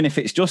 even if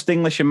it's just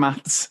English and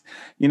maths.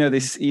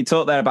 You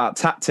talk there about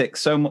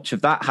tactics. So much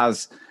of that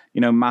has,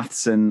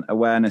 maths and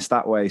awareness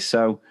that way.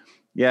 So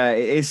yeah,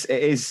 it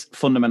is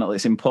fundamental.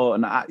 It's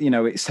important.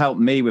 It's helped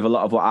me with a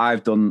lot of what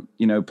I've done,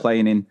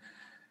 playing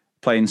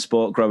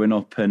sport growing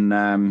up.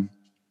 And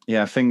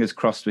fingers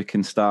crossed we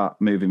can start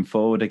moving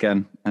forward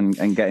again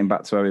and getting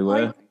back to where we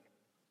were.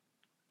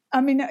 I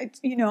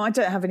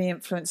don't have any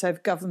influence over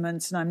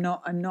government, and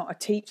I'm not a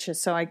teacher,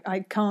 so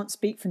I can't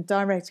speak from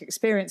direct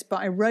experience.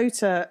 But I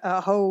wrote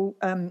a whole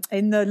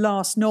in the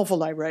last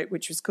novel I wrote,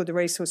 which was called The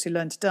Racehorse Who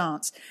Learned to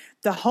Dance.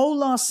 The whole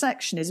last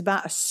section is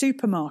about a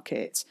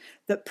supermarket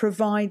that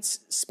provides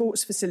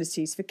sports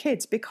facilities for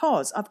kids,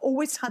 because I've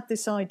always had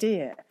this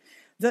idea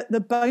that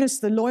the bonus,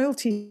 the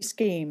loyalty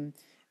scheme,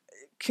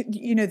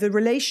 the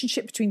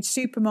relationship between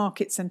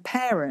supermarkets and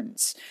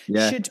parents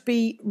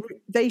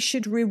they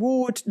should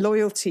reward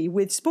loyalty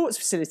with sports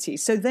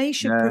facilities. So they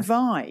should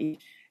provide,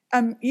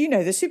 the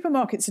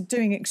supermarkets are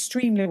doing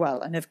extremely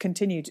well and have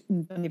continued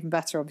and done even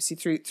better,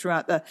 obviously,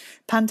 throughout the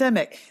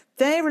pandemic.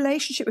 Their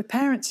relationship with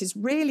parents is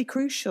really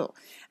crucial.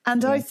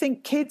 And I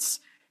think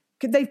kids,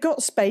 they've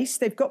got space,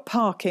 they've got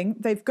parking,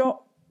 they've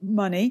got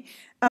money.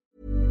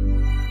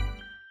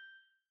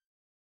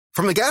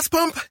 From the gas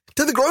pump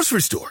to the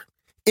grocery store,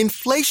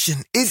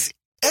 inflation is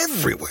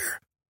everywhere.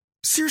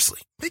 Seriously,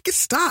 make it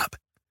stop.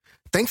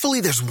 Thankfully,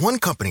 there's one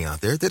company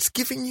out there that's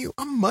giving you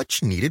a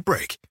much-needed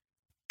break.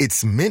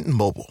 It's Mint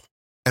Mobile.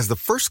 As the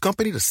first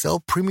company to sell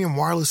premium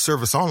wireless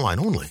service online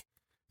only,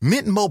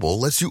 Mint Mobile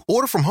lets you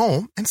order from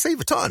home and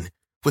save a ton,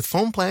 with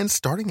phone plans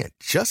starting at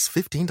just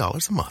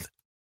 $15 a month.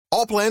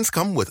 All plans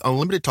come with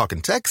unlimited talk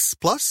and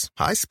text, plus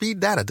high-speed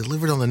data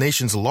delivered on the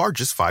nation's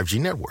largest 5G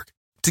network.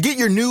 To get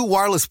your new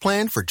wireless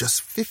plan for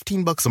just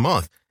 $15 a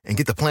month and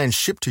get the plan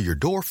shipped to your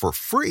door for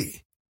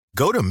free,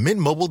 go to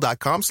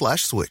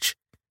mintmobile.com/switch.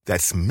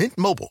 That's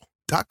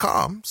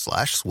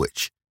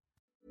mintmobile.com/switch.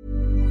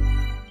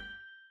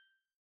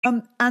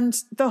 And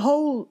the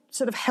whole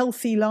sort of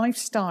healthy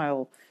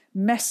lifestyle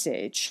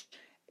message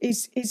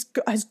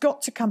has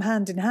got to come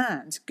hand in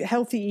hand,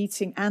 healthy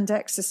eating and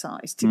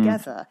exercise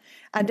together.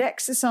 And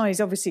exercise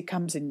obviously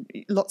comes in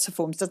lots of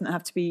forms, doesn't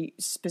have to be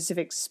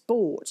specific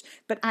sport,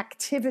 but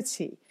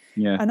activity.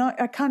 Yeah. And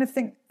I kind of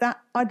think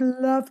that I'd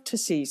love to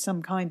see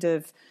some kind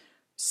of,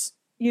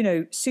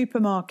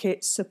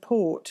 supermarket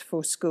support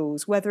for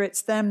schools, whether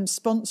it's them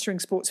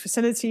sponsoring sports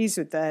facilities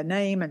with their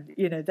name and,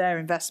 their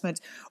investment,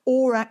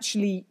 or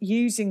actually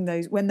using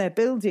those when they're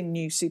building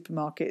new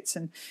supermarkets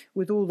and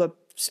with all the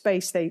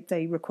space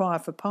they require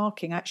for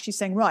parking, actually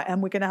saying, right,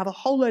 and we're going to have a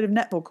whole load of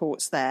netball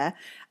courts there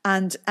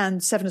and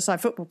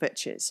seven-a-side football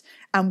pitches,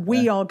 and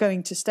we are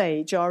going to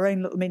stage our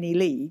own little mini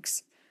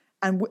leagues,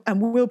 and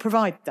we'll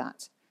provide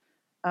that.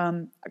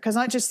 Because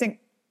I just think,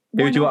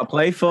 who would you want to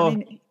play for?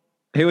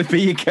 Who would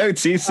be your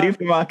go-to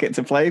supermarket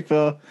to play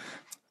for?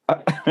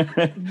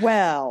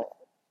 Well,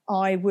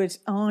 I would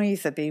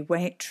either be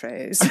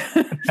Waitrose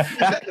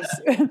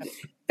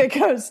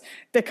because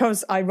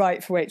I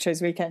write for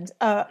Waitrose Weekend,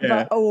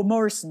 or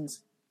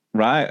Morrison's.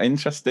 Right,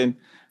 interesting.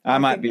 I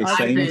might be a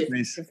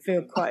Sainsbury's. It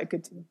feel quite a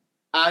good team.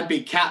 I'd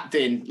be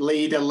captain,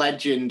 leader,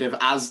 legend of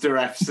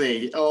Asda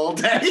FC all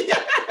day.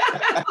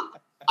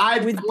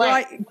 With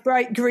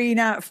bright green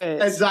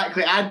outfits.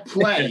 Exactly. I'd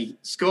play,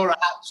 score a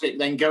hat-trick,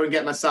 then go and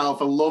get myself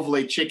a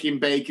lovely chicken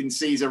bacon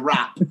Caesar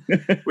wrap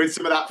with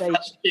some of that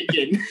fresh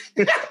chicken.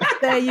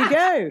 There you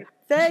go.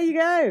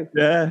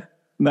 Yeah.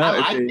 No, I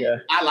like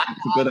it. I like it's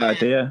a good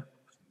idea.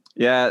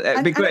 Yeah,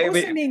 it'd be great. And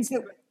it also means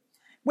that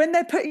when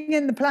they're putting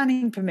in the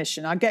planning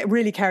permission, I get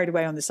really carried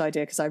away on this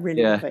idea because I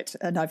really love it.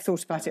 And I've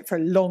thought about it for a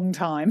long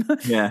time.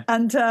 Yeah.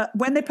 And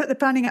when they put the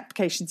planning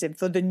applications in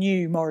for the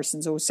new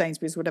Morrison's or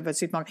Sainsbury's, whatever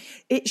supermarket,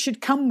 it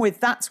should come with,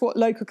 that's what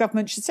local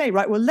government should say,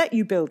 right? We'll let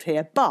you build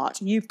here,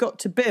 but you've got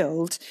to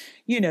build,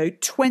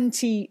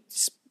 20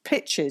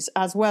 pitches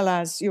as well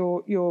as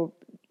your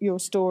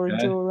store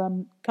and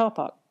your car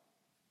park.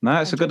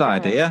 No, it's a good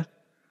idea.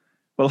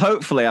 Well,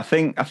 hopefully, I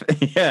think,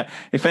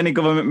 if any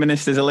government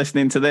ministers are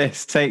listening to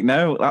this, take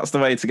note. That's the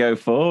way to go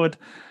forward.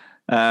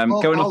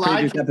 Going off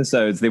previous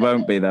episodes, they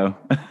won't be, though.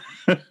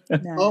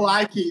 No. All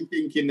I keep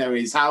thinking, though,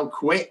 is how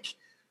quick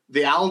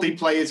the Aldi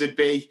players would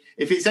be.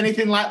 If it's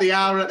anything like they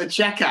are at the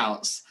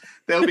checkouts,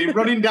 they'll be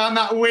running down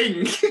that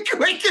wing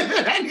quicker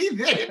than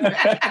anything.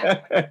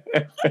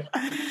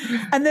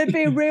 And there'd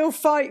be a real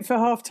fight for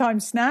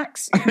half-time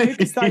snacks,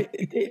 because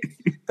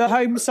the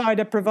home side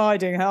are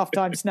providing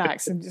half-time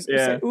snacks, and just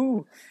say,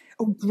 "Oh,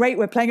 great!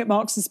 We're playing at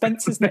Marks and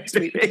Spencer's next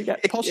week. We can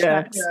get posh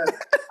snacks."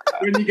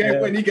 Yeah.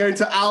 When you go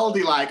to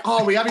Aldi, like,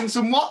 "Oh, we're having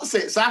some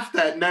what's-its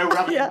after?" No, we're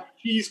having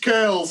cheese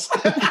curls.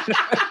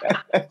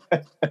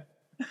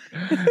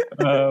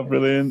 Oh,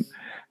 brilliant!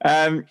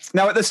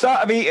 Now, at the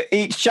start of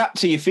each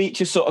chapter, you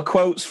feature sort of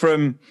quotes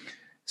from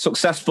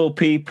successful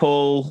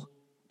people.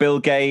 Bill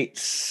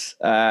Gates,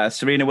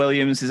 Serena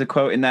Williams is a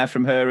quote in there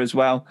from her as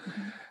well.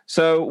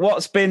 So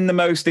what's been the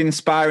most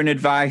inspiring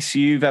advice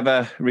you've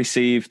ever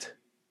received?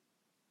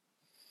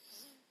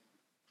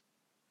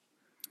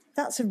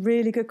 That's a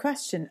really good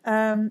question.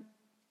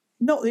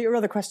 Not that your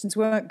other questions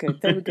weren't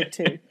good. They were good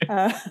too.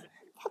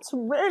 That's a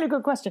really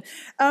good question.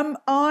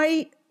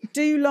 I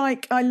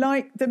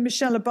like the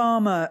Michelle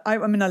Obama. I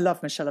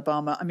love Michelle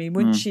Obama. I mean,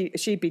 wouldn't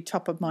she'd be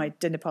top of my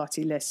dinner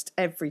party list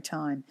every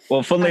time.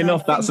 Well, funnily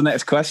enough, that's the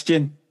next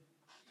question.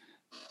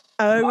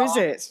 Oh, is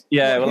it?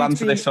 Yeah, we'll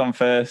answer this one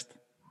first.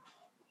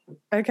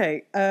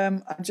 Okay,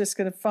 I'm just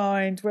going to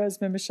find,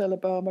 where's my Michelle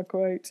Obama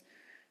quote?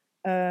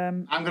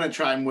 I'm going to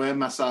try and worm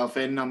myself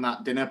in on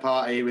that dinner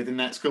party within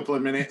the next couple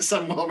of minutes.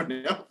 I'm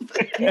warming up.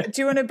 Do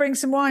you want to bring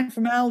some wine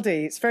from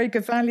Aldi? It's very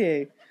good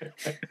value.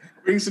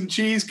 Bring some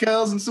cheese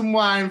curls and some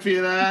wine for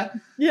you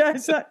there. Yeah,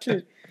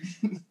 exactly.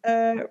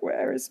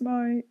 Where's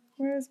my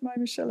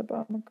Michelle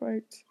Obama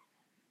quote?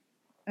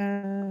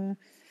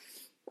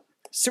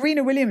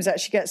 Serena Williams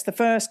actually gets the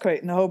first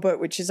quote in the whole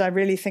book, which is, "I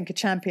really think a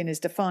champion is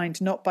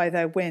defined not by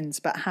their wins,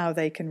 but how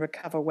they can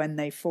recover when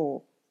they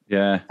fall."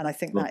 Yeah. And I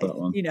think that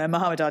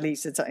Muhammad Ali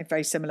said something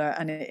very similar.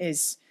 And it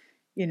is,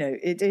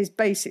 it is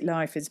basic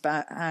life is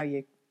about how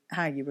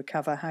you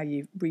recover, how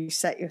you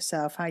reset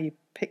yourself, how you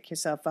pick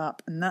yourself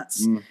up. And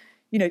that's,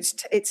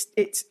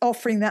 it's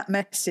offering that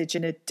message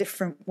in a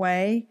different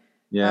way.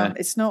 Yeah.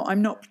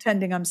 I'm not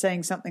pretending I'm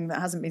saying something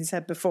that hasn't been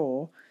said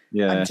before.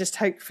 Yeah. I'm just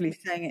hopefully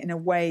saying it in a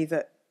way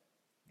that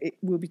it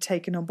will be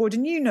taken on board.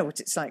 And you know what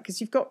it's like because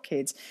you've got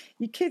kids.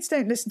 Your kids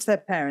don't listen to their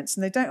parents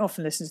and they don't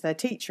often listen to their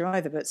teacher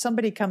either, but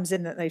somebody comes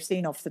in that they've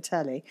seen off the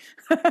telly.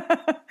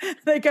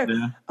 They go,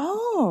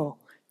 "Oh,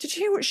 did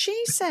you hear what she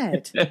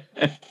said?"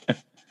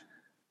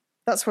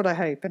 That's what I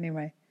hope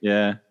anyway.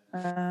 Yeah.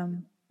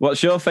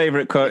 What's your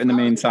favourite quote in the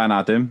meantime,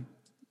 Adam?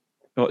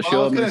 I was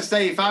going to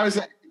say, if I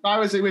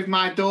was with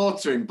my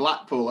daughter in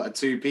Blackpool at a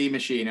 2p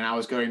machine and I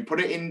was going, "Put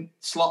it in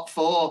slot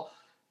 4,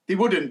 they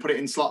wouldn't put it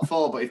in slot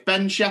 4. But if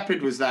Ben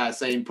Shepherd was there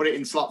saying, "Put it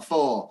in slot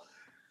 4,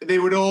 they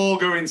would all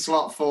go in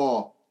slot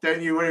 4.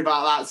 Don't you worry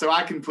about that. So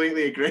I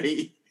completely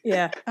agree.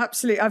 Yeah,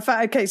 absolutely.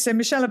 Okay, so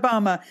Michelle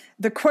Obama,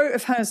 the quote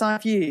of hers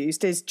I've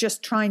used is,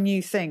 "Just try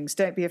new things.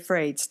 Don't be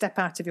afraid. Step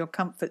out of your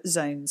comfort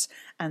zones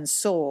and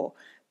soar."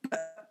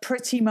 But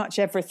pretty much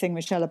everything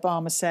Michelle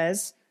Obama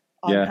says,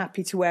 I'm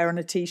happy to wear on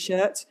a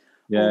T-shirt.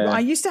 I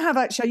used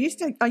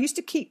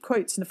to keep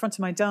quotes in the front of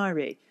my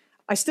diary.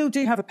 I still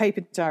do have a paper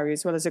diary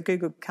as well as a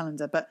Google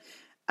Calendar, but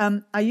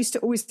I used to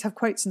always have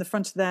quotes in the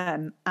front of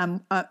them.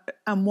 And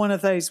one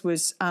of those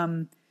was,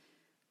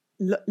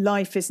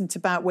 "Life isn't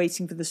about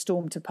waiting for the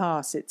storm to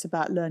pass. It's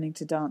about learning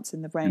to dance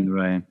in the rain." In the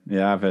rain.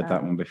 Yeah, I've heard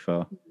that one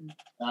before.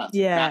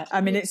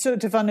 I mean, it's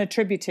sort of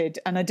unattributed,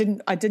 and I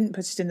didn't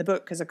put it in the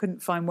book because I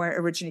couldn't find where it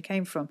originally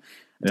came from.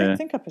 I don't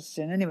think I put it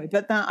in anyway,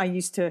 but that I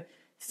used to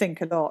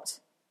think a lot.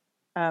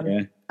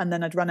 And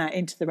then I'd run out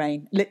into the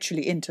rain,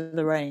 literally into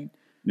the rain.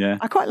 Yeah.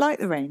 I quite like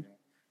the rain.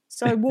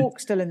 So I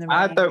walk still in the rain.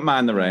 I don't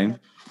mind the rain.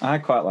 I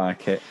quite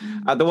like it.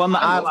 The one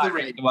that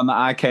the one that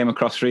I came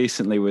across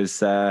recently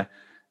was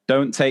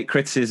don't take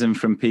criticism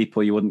from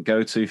people you wouldn't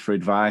go to for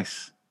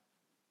advice.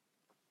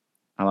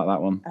 I like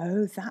that one.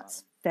 Oh,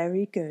 that's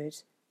very good.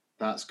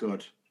 That's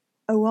good.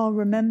 Oh, I'll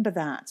remember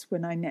that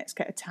when I next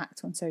get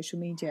attacked on social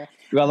media.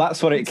 Well,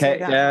 that's what it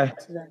came. Yeah.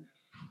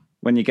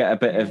 When you get a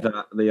bit of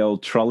the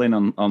old trolling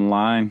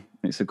online,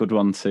 it's a good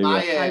one to.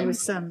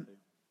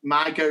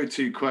 My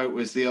go-to quote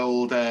was the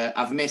old,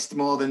 "I've missed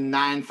more than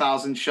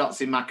 9,000 shots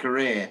in my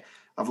career.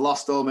 I've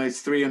lost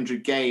almost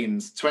 300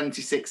 games.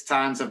 26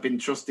 times I've been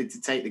trusted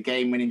to take the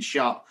game-winning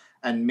shot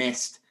and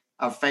missed.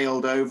 I've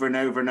failed over and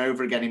over and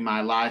over again in my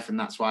life, and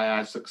that's why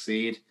I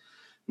succeed."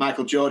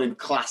 Michael Jordan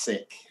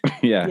classic.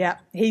 Yeah,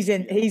 he's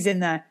in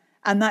there.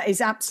 And that is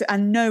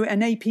absolutely,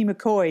 and AP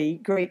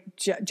McCoy, great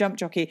jump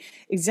jockey,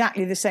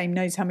 exactly the same,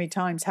 knows how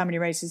many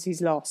races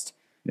he's lost.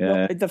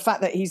 Yeah. The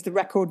fact that he's the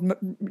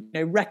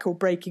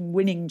record-breaking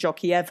winning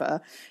jockey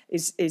ever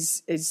is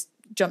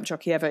jump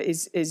jockey ever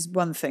is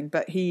one thing,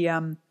 but he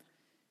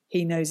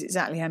knows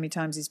exactly how many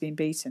times he's been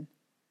beaten.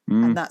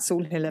 And that's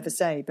all he'll ever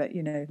say. But,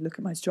 look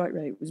at my strike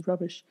rate, it was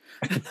rubbish.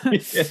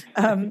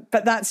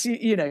 But that's,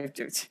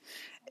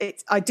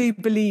 I do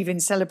believe in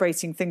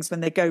celebrating things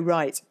when they go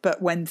right,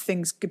 but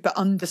but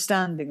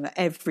understanding that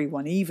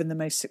everyone, even the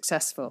most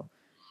successful,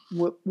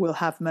 will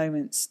have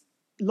moments,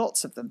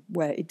 lots of them,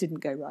 where it didn't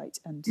go right.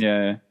 And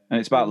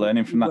it's about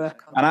learning from that.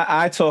 And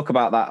I talk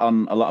about that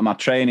on a lot of my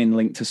training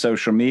linked to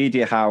social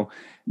media, how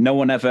no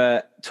one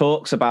ever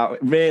talks about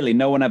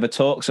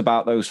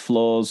those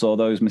flaws or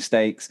those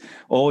mistakes.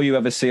 All you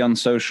ever see on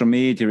social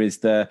media is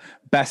the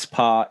best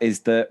part,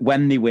 is that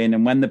when they win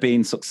and when they're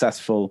being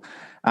successful.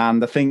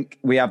 And I think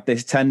we have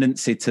this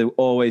tendency to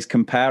always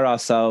compare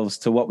ourselves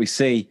to what we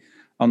see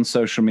on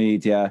social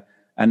media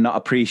and not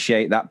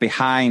appreciate that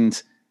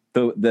behind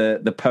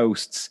the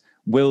posts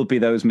will be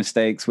those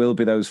mistakes, will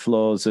be those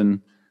flaws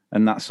and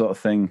that sort of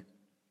thing.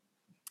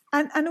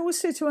 And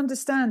also to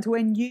understand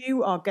when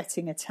you are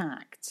getting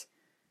attacked,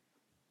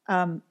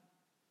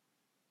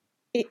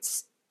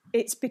 it's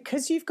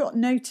because you've got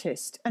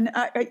noticed. And,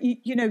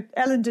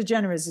 Ellen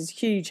DeGeneres is a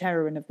huge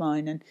heroine of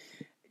mine. And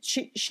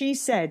she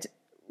said,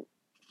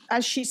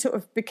 as she sort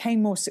of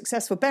became more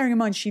successful, bearing in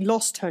mind she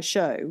lost her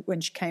show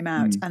when she came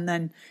out and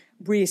then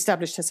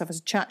re-established herself as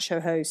a chat show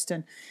host.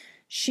 And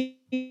she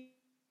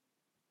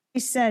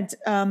said,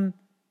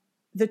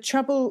 the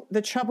trouble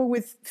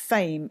with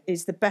fame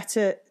is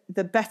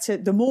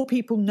the more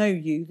people know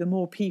you, the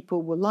more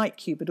people will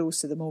like you, but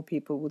also the more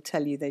people will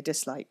tell you they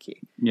dislike you.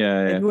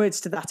 Yeah. In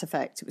words to that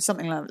effect. It was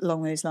something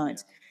along those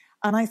lines.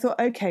 And I thought,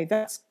 okay,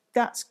 that's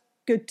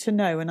good to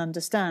know and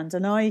understand.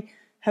 And I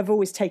have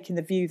always taken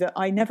the view that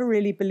I never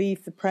really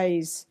believe the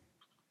praise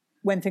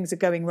when things are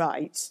going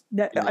right.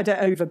 I don't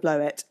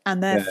overblow it.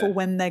 And therefore,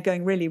 when they're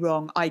going really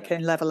wrong, I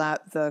can level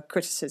out the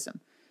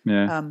criticism.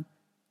 Yeah.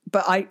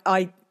 But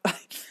I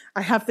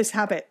have this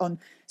habit on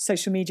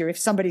social media. If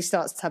somebody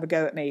starts to have a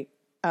go at me,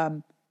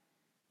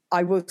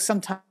 I will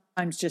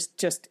sometimes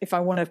just if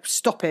I want to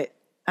stop it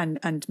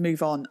and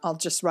move on, I'll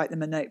just write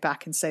them a note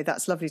back and say,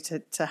 that's lovely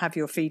to have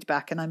your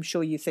feedback. And I'm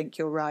sure you think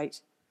you're right.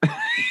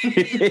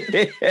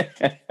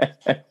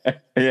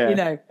 Yeah.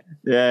 And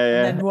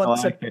then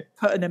want to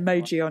put an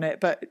emoji on it,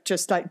 but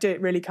just do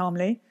it really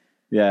calmly.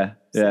 And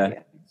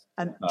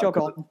jog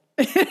on.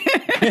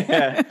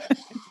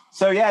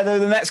 So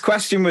the next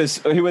question was,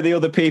 who are the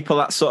other people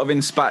that sort of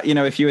inspire?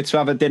 If you were to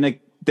have a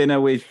dinner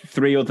with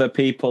three other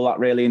people that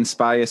really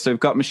inspire. So we've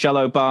got Michelle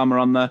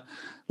Obama on the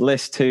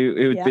list. Who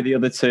would be the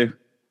other two?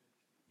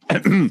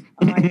 I'd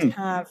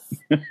have.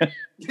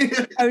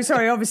 Oh,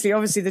 sorry. Obviously,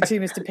 the two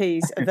Mr.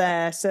 P's are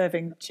there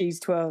serving cheese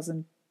twirls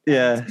and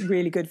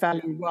really good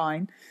value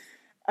wine.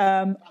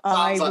 Sounds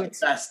like the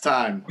best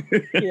time.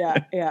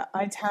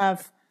 I'd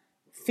have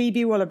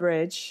Phoebe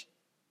Waller-Bridge,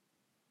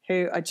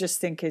 who I just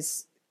think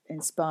is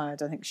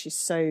inspired. I think she's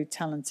so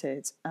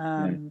talented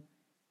and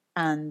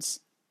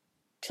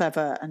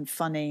clever and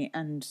funny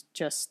and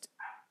just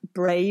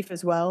brave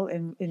as well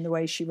in the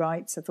way she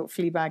writes. I thought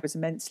Fleabag was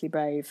immensely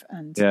brave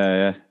and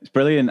it's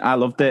brilliant. I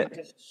loved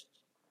it.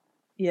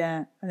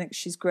 I think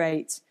she's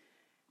great.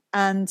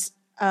 And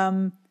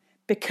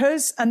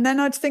then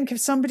I'd think of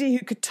somebody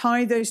who could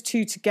tie those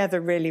two together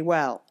really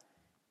well.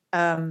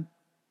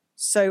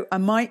 So I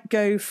might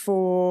go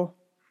for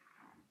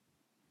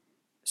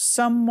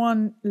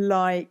someone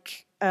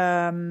like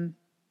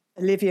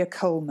Olivia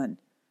Colman,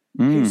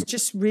 who's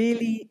just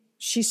really,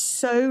 she's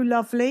so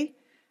lovely.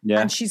 Yeah.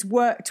 And she's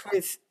worked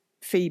with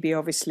Phoebe,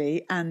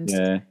 obviously, and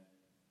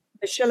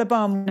Michelle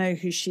Obama know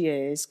who she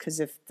is because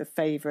of The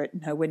Favourite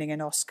and her winning an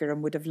Oscar,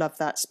 and would have loved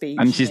that speech.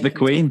 And she's the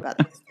queen.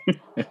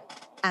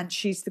 And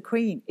she's the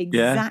queen,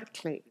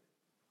 exactly.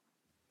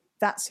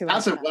 That's who.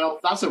 That's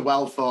a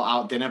well thought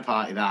out dinner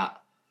party.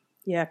 That.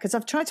 Yeah, because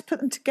I've tried to put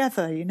them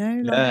together.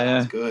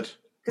 That's good.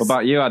 What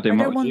about you, Adam?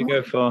 What would you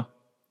go for?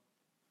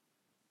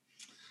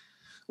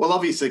 Well,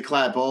 obviously,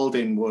 Clare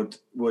Balding would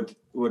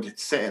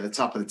sit at the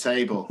top of the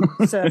table,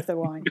 serve the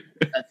wine.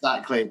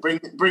 Exactly.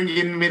 Bring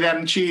in me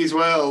them cheese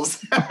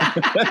whirls.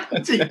 I'd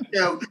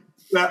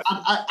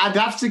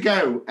have to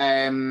go.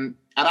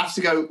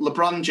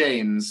 LeBron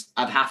James.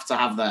 I'd have to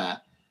have there.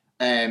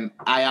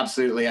 I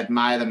absolutely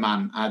admire the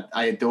man.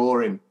 I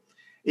adore him.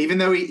 Even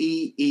though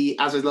he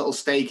has a little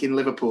stake in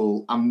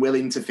Liverpool, I'm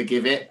willing to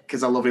forgive it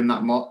because I love him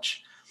that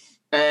much.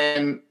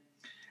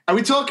 Are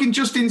we talking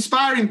just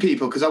inspiring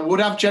people? Because I would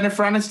have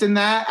Jennifer Aniston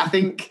there. I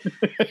think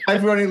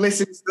everyone who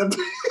listens to them.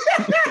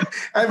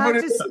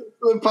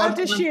 How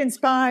does she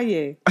inspire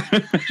you?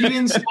 She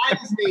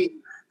inspires me.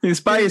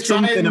 Inspires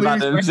something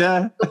about them,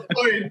 yeah.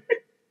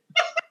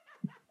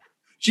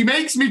 She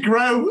makes me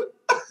grow.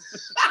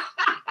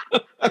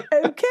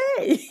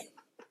 Okay.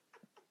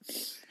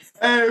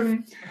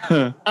 And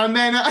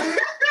then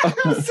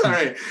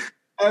Sorry.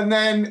 And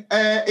then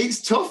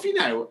it's tough, you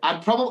know.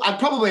 I'd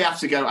probably have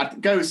to go.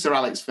 I'd go with Sir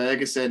Alex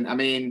Ferguson. I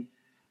mean,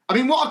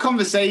 what a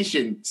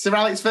conversation! Sir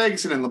Alex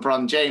Ferguson and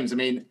LeBron James. I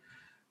mean,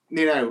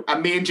 you know,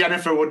 and me and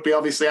Jennifer would be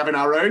obviously having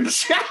our own.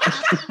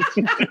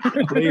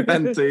 Leave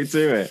them two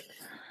to it.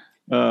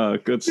 Oh,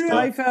 good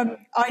stuff.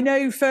 I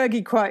know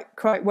Fergie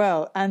quite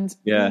well, and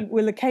he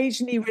will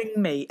occasionally ring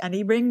me, and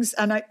he rings,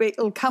 and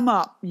it'll come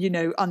up, you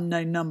know,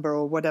 unknown number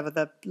or whatever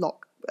the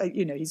lock.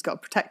 You know, he's got a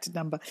protected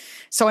number,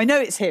 so I know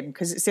it's him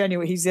because he's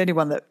the only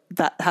one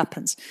that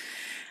happens.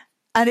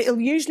 And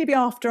it'll usually be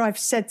after I've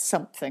said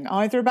something,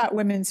 either about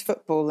women's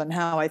football and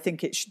how I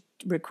think it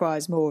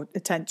requires more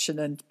attention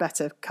and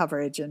better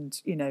coverage and,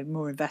 you know,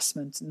 more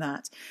investment and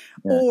that.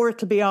 Yeah. Or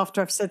it'll be after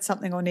I've said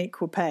something on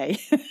equal pay.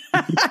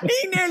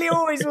 He nearly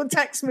always will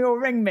text me or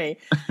ring me.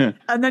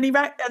 And then he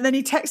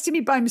texted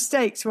me by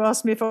mistake to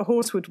ask me if a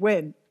horse would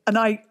win. And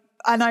I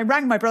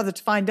rang my brother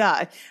to find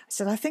out. I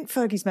said, I think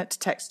Fergie's meant to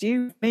text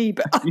me,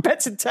 but I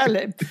better tell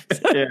him.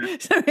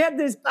 So we had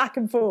this back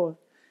and forth.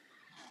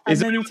 Is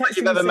there anyone that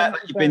you've ever met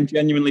that you've been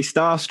genuinely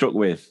starstruck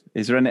with?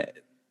 Is there any?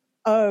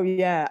 Oh,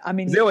 yeah. I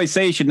mean, they always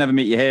say you should never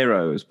meet your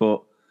heroes,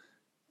 but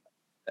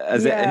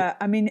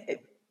I mean,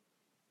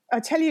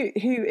 I tell you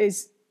who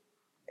is,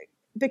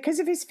 because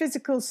of his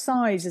physical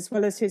size as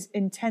well as his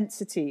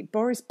intensity,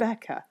 Boris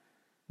Becker.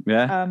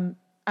 Yeah.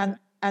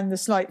 And the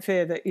slight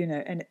fear that, you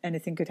know,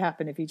 anything could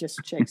happen if he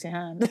just shakes your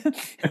hand,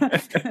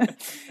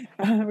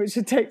 which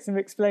would take some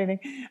explaining.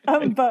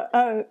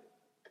 But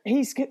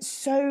he's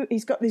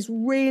got these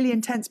really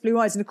intense blue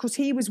eyes. And of course,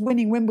 he was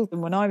winning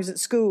Wimbledon when I was at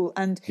school.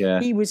 And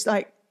he was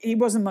like, he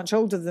wasn't much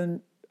older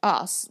than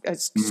us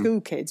as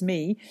school kids,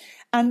 me.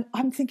 And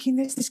I'm thinking,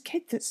 there's this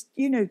kid that's,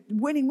 you know,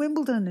 winning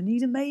Wimbledon and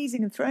he's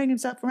amazing and throwing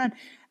himself around.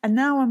 And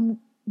now I'm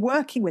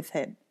working with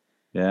him.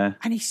 Yeah.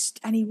 And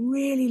he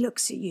really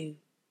looks at you.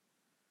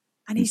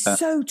 And he's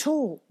so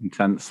tall.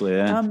 Intensely,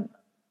 yeah.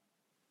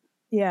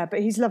 Yeah,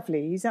 but he's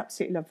lovely. He's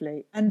absolutely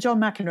lovely. And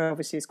John McEnroe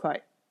obviously is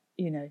quite,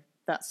 you know,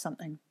 that's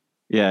something.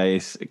 Yeah,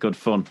 he's good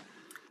fun.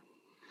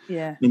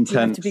 Yeah. Intense. You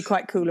have to be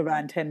quite cool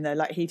around him, though.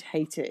 Like, he'd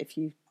hate it if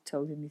you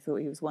told him you thought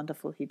he was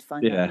wonderful. He'd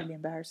find that really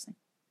embarrassing.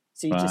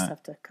 So you just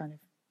have to kind of,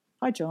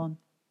 hi, John.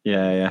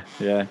 Yeah.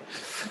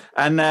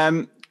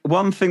 And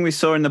one thing we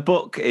saw in the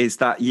book is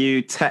that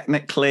you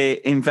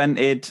technically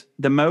invented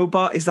the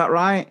Mobot. Is that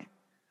right?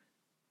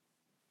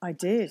 I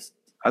did.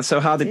 So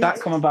how did that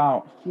come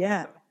about?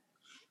 Yeah.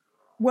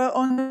 Well,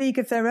 on A League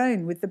of Their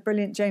Own with the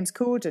brilliant James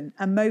Corden,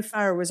 and Mo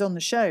Farah was on the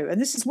show. And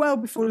this is well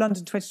before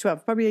London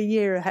 2012, probably a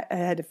year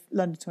ahead of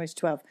London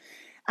 2012.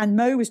 And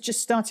Mo was just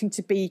starting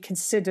to be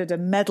considered a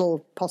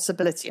medal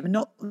possibility. I mean,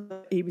 not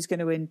that he was going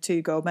to win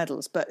 2 gold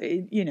medals, but,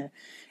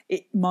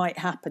 it might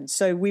happen.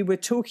 So we were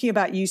talking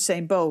about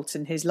Usain Bolt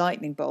and his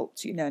lightning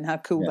bolt, you know, and how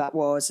cool that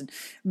was. And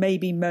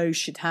maybe Mo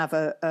should have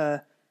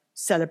a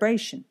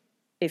celebration.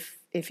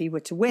 If he were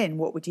to win,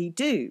 what would he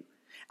do?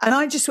 And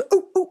I just went,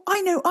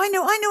 I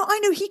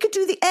know. He could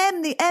do the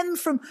M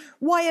from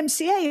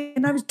YMCA.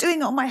 And I was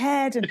doing it on my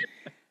head.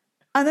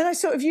 And then I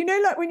sort of, you know,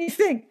 like when you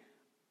think,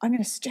 I'm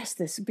going to suggest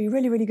this, it'd be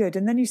really, really good.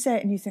 And then you say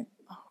it and you think,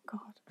 oh,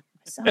 God,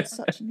 I sound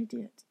such an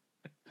idiot.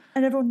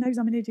 And everyone knows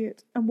I'm an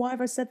idiot. And why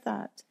have I said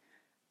that?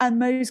 And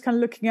Mo's kind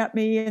of looking at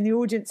me and the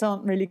audience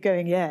aren't really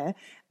going, yeah.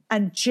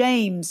 And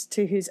James,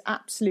 to his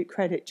absolute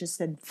credit, just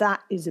said,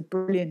 that is a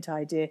brilliant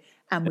idea.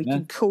 And we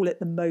can call it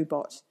the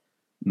Mobot.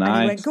 Nice.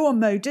 And he went, go on,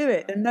 Mo, do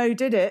it. And Mo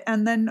did it.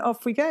 And then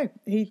off we go.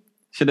 He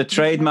should have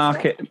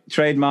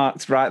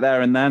trademarked right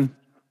there and then.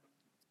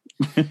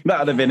 That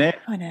would have been it.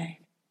 I know.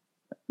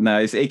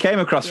 No, he came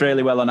across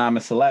really well on I'm a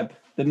Celeb,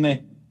 didn't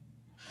he,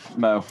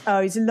 Mo?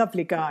 Oh, he's a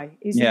lovely guy.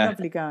 He's a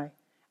lovely guy.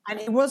 And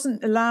he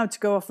wasn't allowed to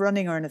go off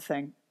running or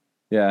anything.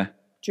 Yeah.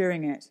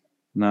 During it.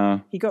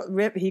 No. He got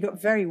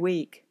very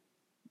weak.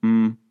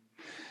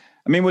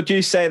 I mean, would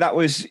you say that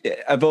was,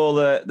 of all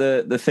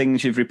the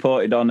things you've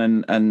reported on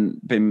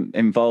and been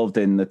involved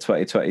in, the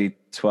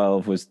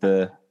 2012 was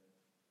the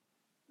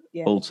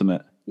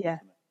ultimate? Yeah.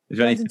 Is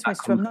there anything that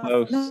come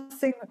close?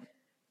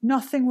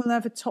 Nothing will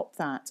ever top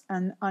that.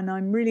 And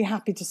I'm really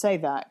happy to say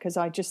that, because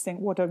I just think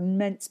what an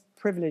immense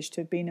privilege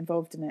to have been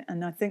involved in it.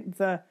 And I think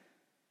the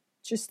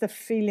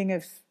feeling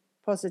of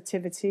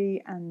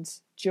positivity and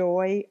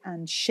joy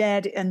and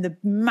the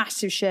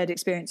massive shared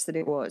experience that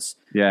it was.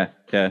 Yeah.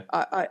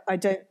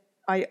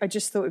 I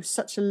just thought it was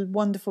such a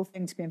wonderful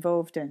thing to be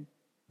involved in.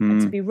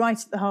 And to be right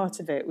at the heart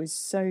of it was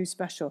so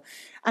special.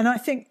 And I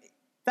think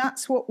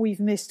that's what we've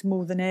missed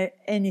more than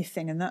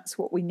anything. And that's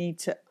what we need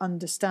to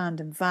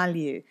understand and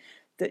value,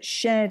 that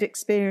shared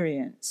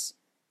experience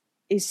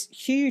is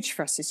huge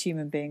for us as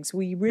human beings.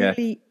 We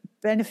really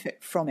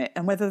benefit from it.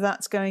 And whether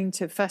that's going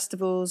to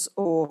festivals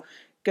or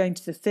going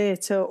to the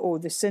theatre or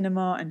the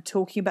cinema and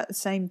talking about the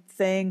same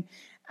thing,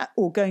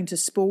 or going to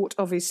sport,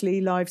 obviously,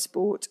 live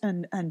sport,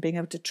 and being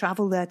able to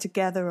travel there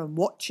together and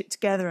watch it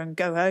together and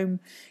go home,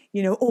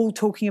 you know, all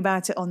talking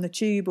about it on the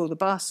tube or the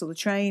bus or the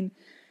train,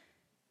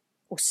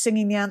 or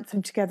singing the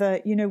anthem together.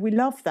 You know, we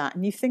love that.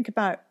 And you think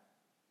about,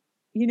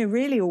 you know,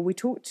 really all we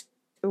talked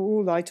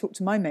all I talk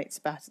to my mates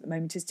about at the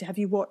moment is, have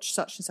you watched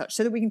such and such,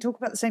 so that we can talk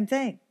about the same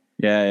thing.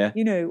 Yeah.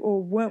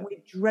 Or weren't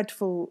we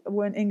dreadful?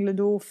 Weren't England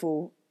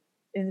awful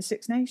in the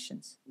Six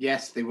Nations?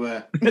 Yes, they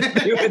were.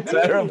 They were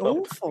terrible.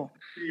 Really awful.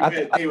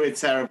 They were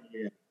terrible.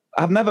 Yeah.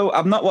 I've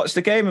not watched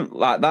a game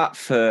like that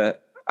for.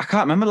 I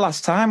can't remember the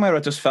last time where I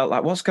just felt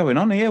like, what's going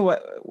on here?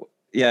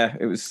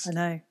 It was. I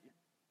know.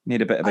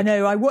 Need a bit of. I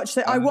know. I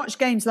watch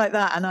games like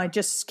that, and I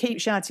just keep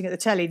shouting at the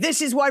telly,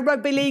 "This is why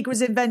rugby league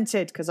was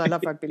invented," because I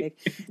love rugby league.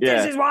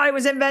 This is why it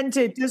was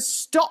invented, to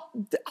stop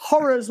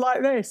horrors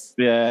like this.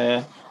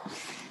 Yeah.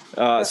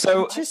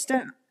 So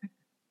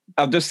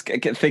I'm just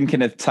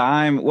thinking of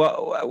time.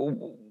 What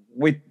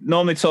we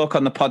normally talk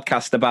on the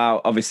podcast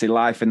about, obviously,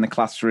 life in the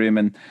classroom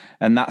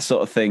and that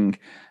sort of thing.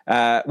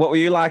 What were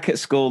you like at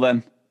school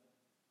then?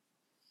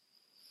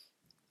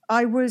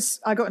 I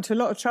got into a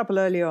lot of trouble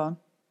early on,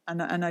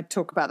 and I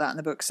talk about that in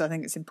the book because I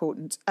think it's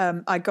important.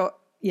 I got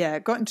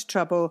into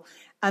trouble,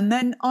 and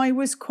then I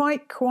was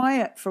quite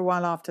quiet for a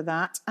while after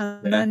that,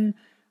 and then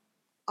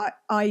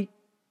I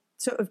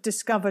sort of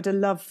discovered a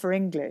love for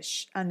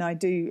English, and I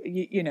do,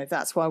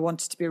 that's why I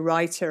wanted to be a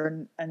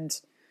writer,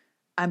 and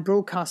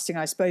broadcasting,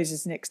 I suppose,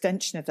 is an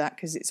extension of that,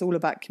 because it's all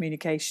about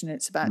communication,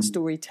 it's about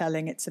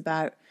storytelling, it's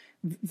about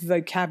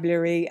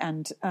vocabulary,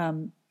 and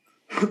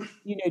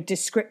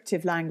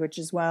descriptive language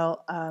as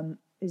well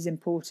is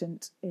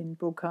important in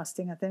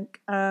broadcasting, I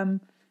think.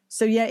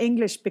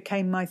 English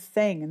became my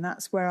thing, and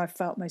that's where I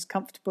felt most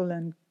comfortable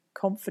and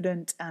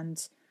confident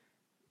and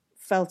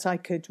felt I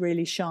could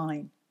really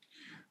shine.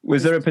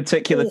 Was there a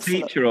particular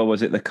teacher, or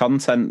was it the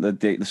content,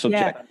 the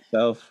subject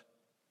itself?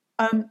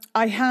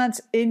 I had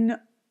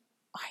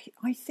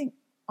I think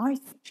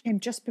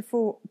came just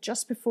before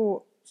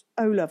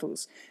O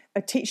levels.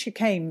 A teacher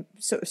came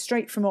sort of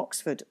straight from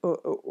Oxford,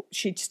 or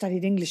she'd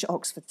studied English at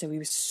Oxford, so we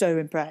were so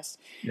impressed.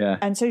 Yeah.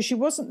 And so she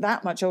wasn't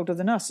that much older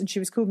than us, and she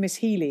was called Miss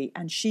Healy,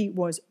 and she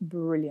was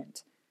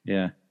brilliant.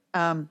 Yeah.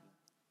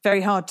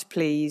 Very hard to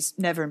please,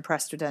 never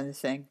impressed with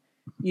anything.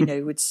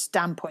 Would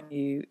stamp on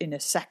you in a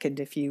second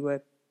if you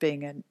were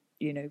being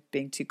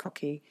too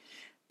cocky,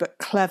 but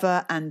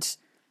clever, and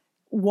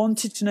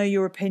wanted to know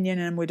your opinion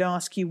and would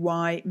ask you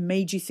why,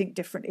 made you think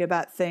differently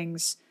about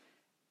things,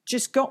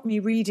 just got me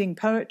reading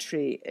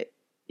poetry,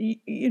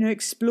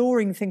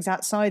 exploring things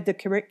outside the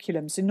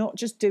curriculum. So not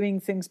just doing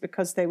things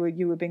because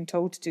you were being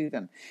told to do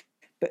them,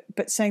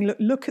 but saying,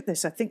 look at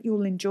this. I think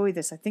you'll enjoy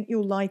this. I think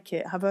you'll like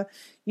it.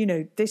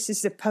 This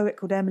is a poet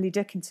called Emily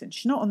Dickinson.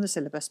 She's not on the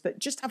syllabus, but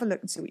just have a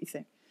look and see what you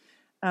think.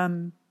 I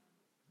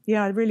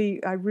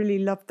really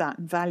loved that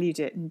and valued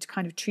it, and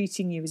kind of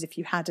treating you as if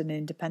you had an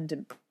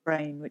independent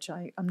brain, which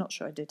I'm not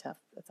sure I did have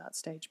at that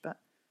stage, but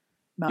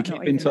you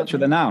keep in touch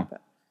with her now?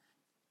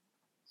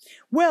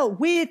 Well,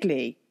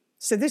 weirdly,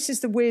 so this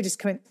is the weirdest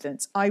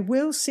coincidence. I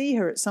will see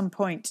her at some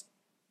point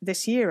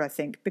this year, I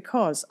think,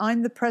 because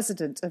I'm the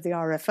president of the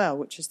RFL,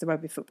 which is the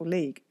Rugby Football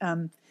League,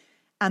 and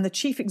the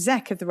chief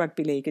exec of the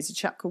Rugby League is a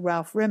chap called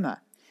Ralph Rimmer.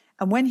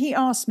 And when he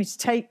asked me to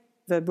take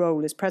the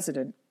role as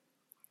president,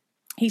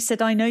 he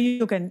said, I know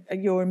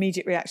your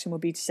immediate reaction will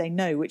be to say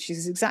no, which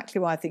is exactly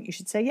why I think you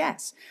should say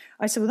yes.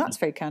 I said, well, that's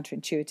very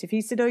counterintuitive.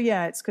 He said, oh,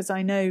 yeah, it's because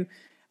I know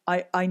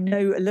a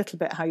little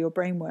bit how your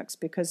brain works,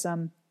 because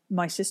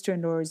my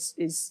sister-in-law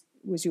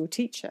was your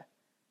teacher.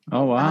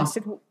 Oh, wow. And I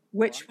said, well,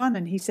 which one?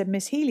 And he said,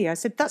 Miss Healy. I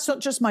said, that's not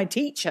just my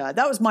teacher.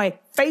 That was my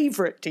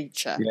favourite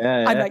teacher.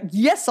 Yeah. I'm like,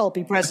 yes, I'll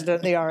be president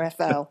of the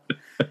RFL.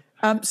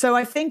 So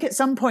I think at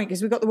some point,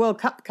 because we've got the World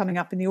Cup coming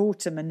up in the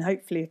autumn, and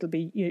hopefully it'll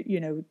be,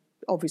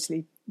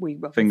 obviously we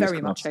were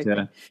very much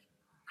hoping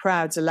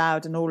crowds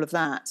allowed and all of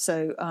that.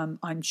 So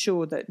I'm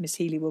sure that Miss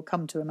Healy will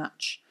come to a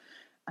match,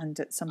 and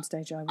at some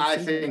stage I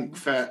think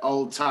for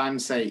old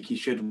time's sake, you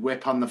should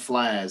whip on the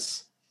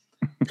flares.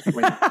 See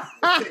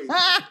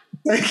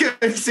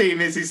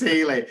Mrs.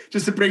 Healy,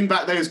 just to bring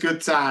back those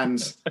good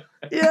times.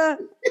 Yeah,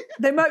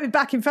 they might be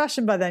back in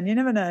fashion by then. You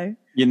never know.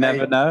 You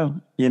never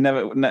know.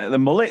 The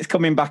mullet's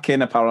coming back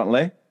in,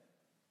 apparently.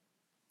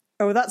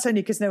 Oh, well, that's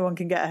only because no one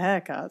can get a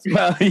haircut.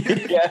 Well,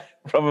 yeah,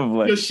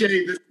 probably. Just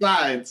shave the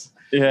sides.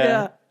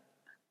 Yeah.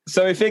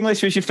 So if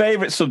English was your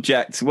favourite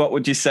subject, what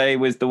would you say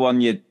was the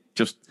one you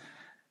just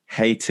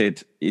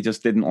hated? You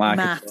just didn't like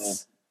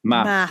Maths.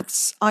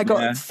 Maths. I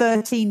got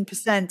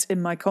 13%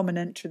 in my common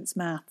entrance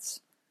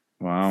maths.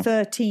 Wow.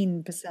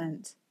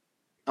 13%.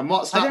 And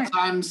what's that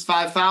times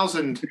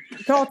 5,000?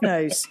 God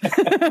knows.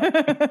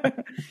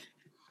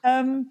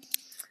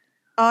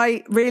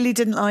 I really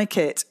didn't like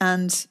it,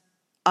 and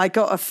I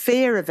got a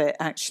fear of it,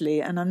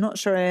 actually, and I'm not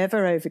sure I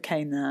ever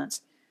overcame that.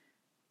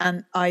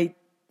 And I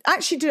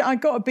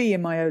got a B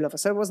in my O-level,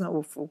 so it wasn't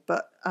awful,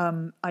 but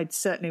I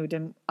certainly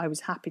didn't. I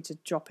was happy to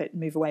drop it and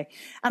move away.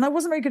 And I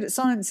wasn't very good at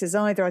sciences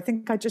either. I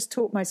think I just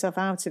talked myself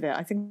out of it.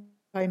 I think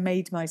I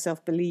made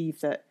myself believe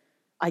that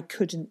I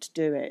couldn't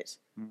do it.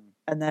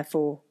 And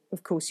therefore,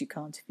 of course you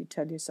can't if you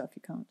tell yourself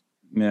you can't.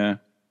 Yeah.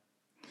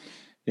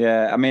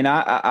 Yeah, I mean,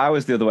 I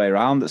was the other way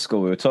around at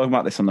school. We were talking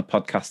about this on the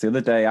podcast the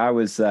other day. I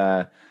was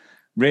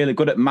really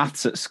good at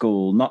maths at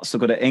school, not so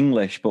good at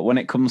English. But when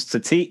it comes to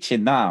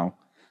teaching now,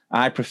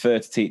 I prefer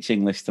to teach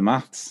English to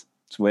maths.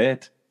 It's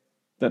weird.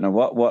 Don't know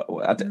what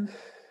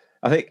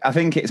I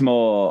think it's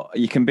more,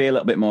 you can be a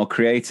little bit more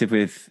creative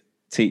with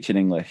teaching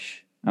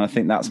English. And I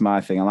think that's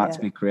my thing. I like to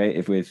be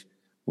creative with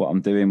what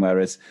I'm doing.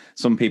 Whereas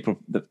some people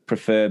that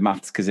prefer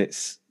maths because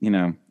it's,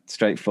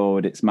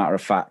 straightforward. It's matter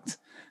of fact.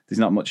 There's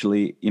not much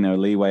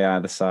leeway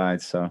either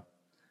side. So,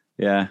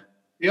 yeah.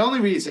 The only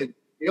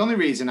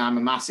reason I'm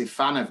a massive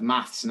fan of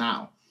maths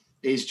now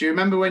is, do you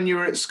remember when you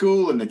were at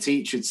school and the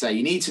teacher would say,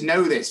 you need to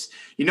know this.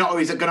 You're not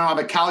always going to have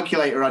a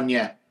calculator on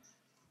you.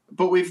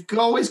 But we've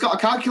always got a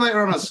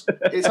calculator on us.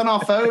 It's on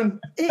our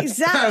phone.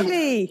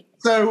 Exactly.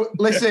 So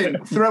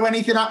listen, throw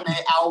anything at me.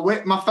 I'll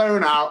whip my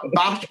phone out.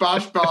 Bash,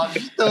 bash,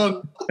 bash.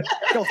 Done.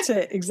 Got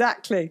it.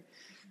 Exactly.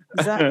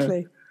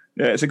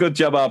 Yeah, it's a good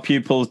job our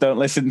pupils don't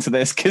listen to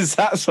this, because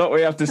that's what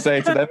we have to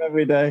say to them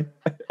every day.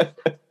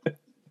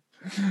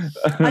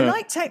 I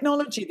like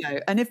technology though.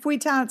 And if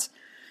we'd had,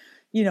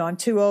 I'm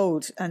too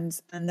old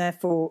and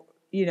therefore,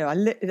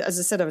 as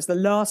I said, I was the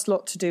last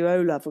lot to do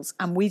O-levels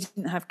and we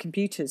didn't have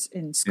computers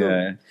in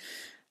school.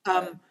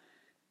 Yeah.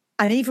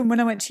 And even when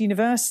I went to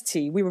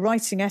university, we were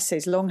writing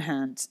essays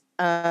longhand.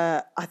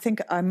 I think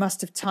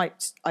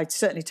I'd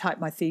certainly typed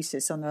my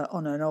thesis on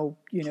an old,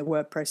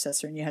 word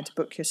processor, and you had to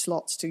book your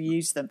slots to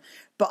use them.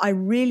 But I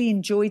really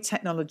enjoy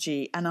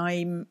technology and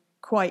I'm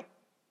quite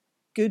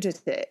good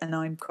at it and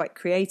I'm quite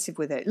creative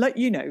with it.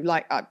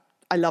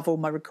 I love all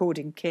my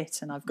recording kit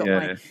and I've got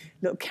my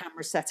little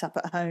camera set up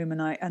at home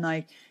and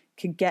I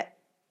can get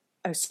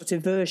a sort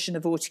of version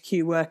of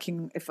AutoCue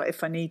working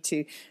if I need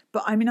to.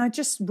 But I mean, I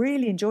just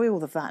really enjoy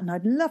all of that and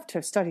I'd love to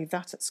have studied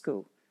that at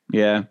school.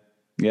 Yeah.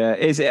 Yeah.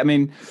 Is it? I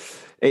mean,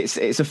 it's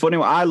a funny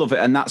one. I love it.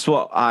 And that's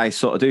what I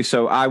sort of do.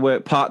 So I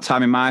work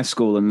part-time in my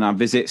school and I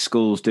visit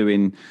schools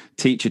doing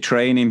teacher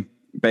training,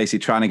 basically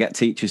trying to get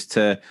teachers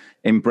to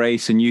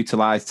embrace and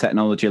utilize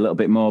technology a little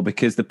bit more,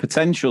 because the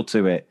potential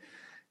to it,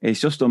 it's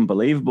just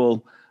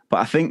unbelievable. But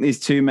I think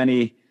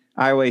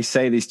I always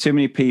say there's too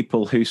many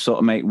people who sort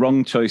of make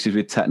wrong choices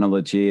with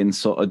technology and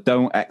sort of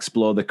don't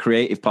explore the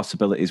creative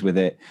possibilities with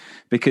it.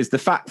 Because the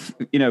fact,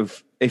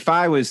 if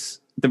I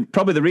was,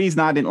 probably the reason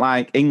I didn't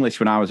like English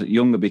when I was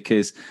younger,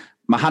 because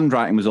my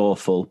handwriting was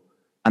awful.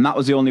 And that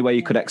was the only way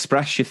you could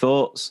express your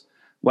thoughts.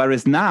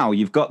 Whereas now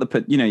you've got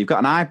you've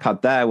got an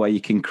iPad there where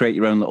you can create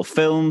your own little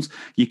films.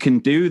 You can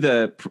do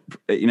the,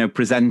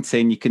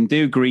 presenting. You can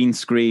do green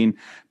screen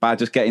by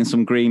just getting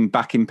some green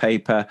backing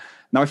paper.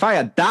 Now, if I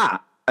had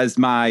that as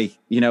my,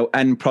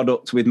 end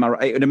product it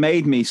would have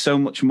made me so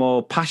much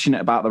more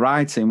passionate about the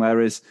writing.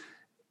 Whereas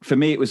for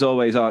me, it was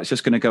always, it's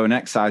just going to go an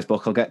exercise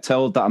book. I'll get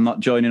told that I'm not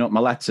joining up my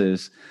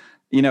letters,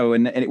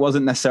 and it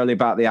wasn't necessarily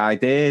about the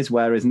ideas.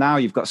 Whereas now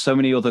you've got so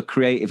many other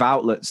creative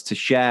outlets to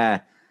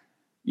share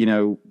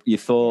your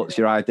thoughts,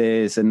 your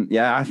ideas. And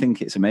I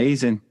think it's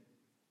amazing.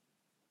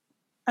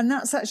 And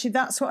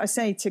that's what I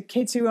say to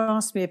kids who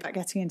ask me about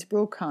getting into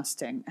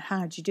broadcasting.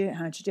 How do you do it?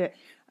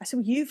 I said,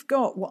 well, you've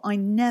got what I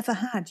never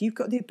had. You've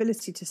got the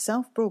ability to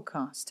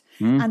self-broadcast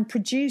and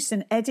produce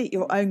and edit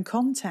your own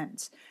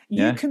content.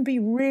 You can be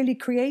really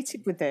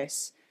creative with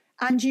this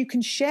and you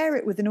can share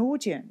it with an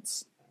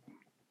audience.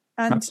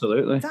 And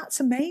absolutely. That's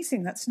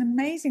amazing. That's an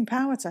amazing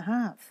power to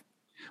have.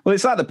 Well,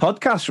 it's like the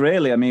podcast,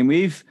 really. I mean,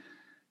 we've,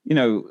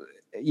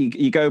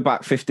 you go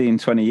back 15,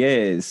 20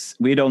 years,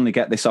 we'd only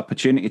get this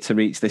opportunity to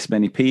reach this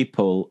many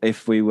people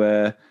if it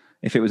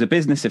was a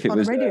business, if it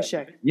was a radio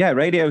show. Yeah,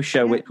 radio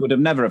show, which would have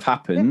never have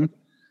happened. Yeah.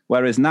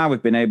 Whereas now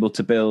we've been able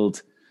to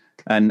build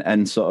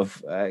and sort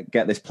of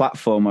get this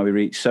platform where we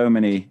reach so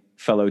many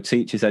fellow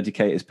teachers,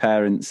 educators,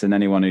 parents, and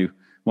anyone who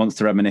wants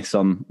to reminisce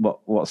on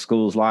what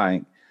school's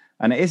like.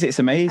 And it's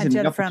amazing. And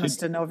Jennifer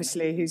Aniston,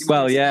 obviously, who's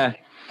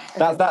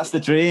that's the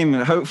dream.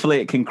 Hopefully,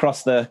 it can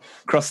cross the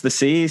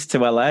seas to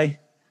LA,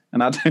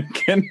 and Adam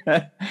can,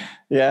 have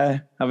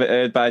it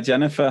heard by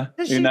Jennifer.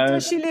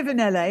 Does she live in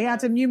LA?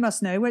 Adam, you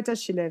must know. Where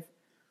does she live?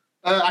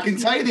 I can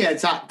tell you the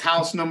exact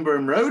house number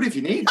and road if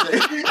you need to.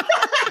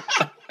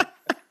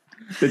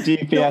 The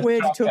GPS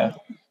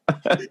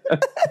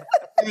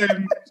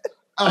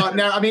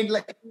no, I mean,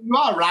 you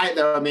are right,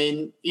 though. I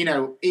mean,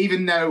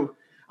 even though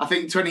I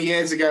think 20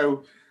 years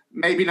ago,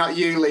 maybe not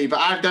you, Lee, but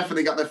I've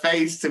definitely got the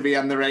face to be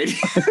on the radio.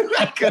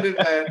 That could have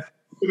done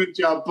a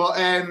job. But,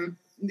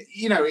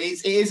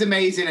 it is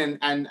amazing.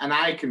 And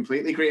I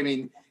completely agree. I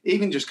mean,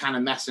 even just kind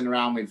of messing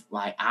around with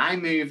like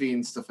iMovie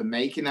and stuff and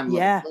making them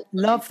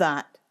love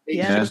that.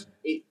 It's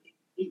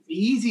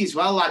easy as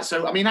well. Like,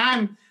 so, I mean,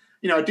 I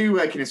do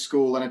work in a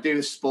school and I do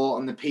the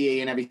sport and the PE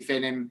and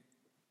everything. And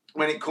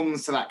when it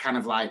comes to that kind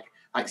of like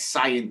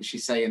science, you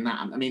say, and that,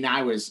 I mean,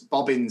 I was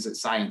bobbins at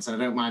science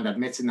and I don't mind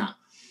admitting that.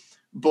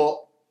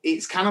 But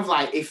it's kind of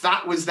like, if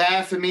that was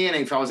there for me and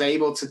if I was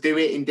able to do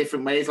it in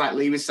different ways, like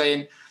Lee was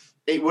saying,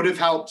 it would have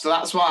helped. So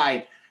that's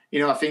why,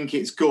 I think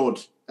it's good.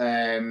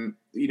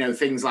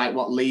 Things like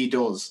what Lee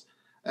does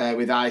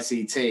with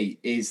ICT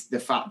is the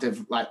fact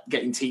of like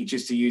getting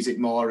teachers to use it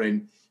more.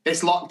 And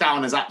this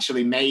lockdown has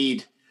actually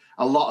made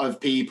a lot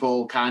of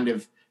people kind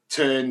of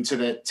turn to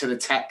the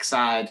tech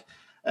side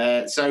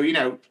So, you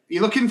know,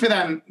 you're looking for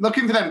them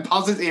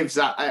positives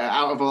out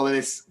of all of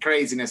this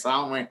craziness,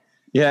 aren't we?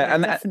 Yeah,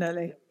 and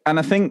definitely. And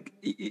I think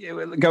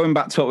going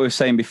back to what we were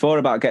saying before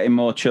about getting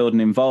more children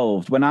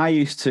involved, when I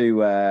used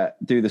to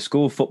do the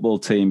school football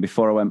team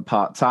before I went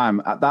part-time,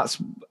 that's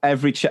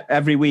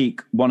every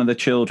week one of the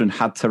children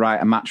had to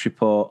write a match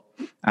report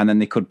and then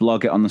they could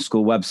blog it on the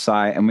school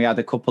website. And we had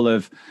a couple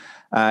of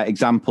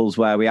examples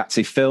where we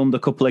actually filmed a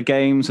couple of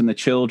games and the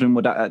children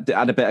would add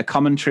a bit of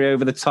commentary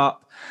over the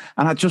top.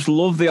 And I just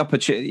love the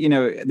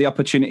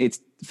opportunity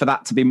for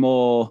that to be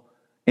more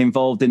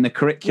involved in the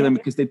curriculum,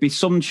 because there'd be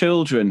some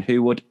children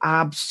who would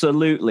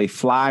absolutely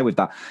fly with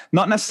that.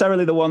 Not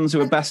necessarily the ones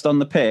who are best on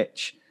the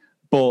pitch,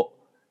 but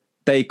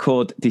they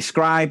could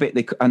describe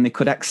it and they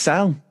could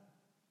excel.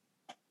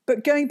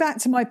 But going back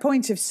to my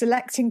point of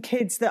selecting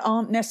kids that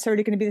aren't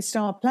necessarily going to be the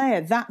star player,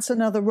 that's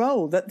another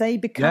role, that they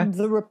become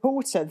the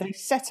reporter. They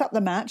set up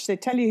the match. They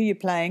tell you who you're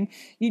playing.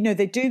 You know,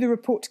 they do the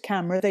report to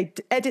camera. They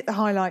edit the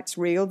highlights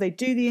reel. They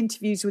do the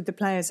interviews with the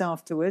players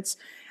afterwards.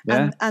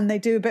 And they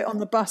do a bit on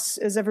the bus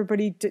as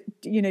everybody,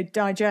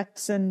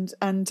 digests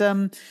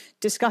and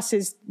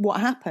discusses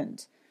what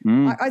happened.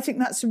 I think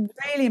that's a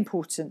really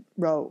important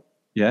role.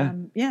 Yeah,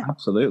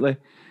 absolutely.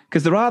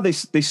 Because there are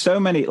there's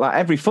so many, like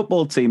every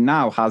football team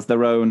now has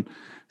their own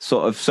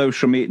sort of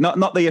social media,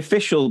 not the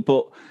official,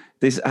 but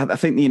there's, I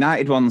think the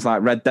United ones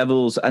like Red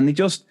Devils, and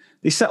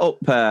they set up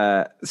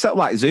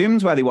like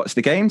Zooms where they watch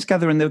the game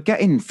together, and they're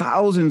getting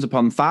thousands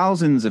upon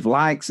thousands of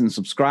likes and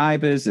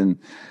subscribers and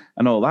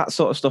all that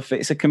sort of stuff.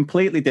 It's a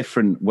completely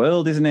different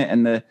world, isn't it?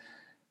 And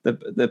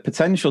the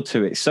potential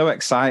to it is so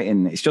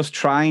exciting. It's just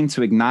trying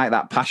to ignite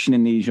that passion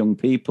in these young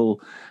people,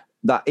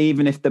 that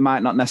even if they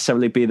might not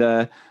necessarily be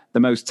the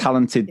most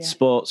talented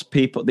sports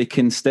people, they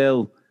can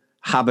still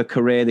have a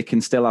career, they can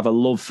still have a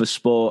love for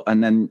sport,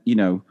 and then,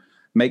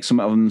 make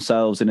something of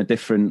themselves in a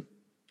different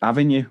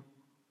avenue.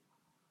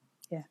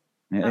 Yeah,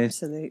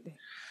 absolutely.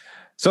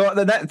 So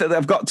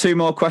I've got two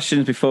more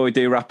questions before we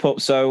do wrap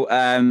up. So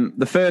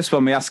the first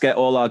one we ask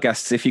all our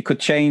guests, if you could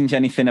change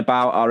anything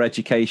about our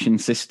education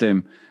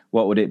system,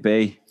 what would it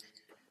be?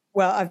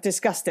 Well, I've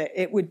discussed it.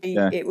 It would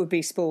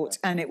be sport,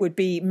 and it would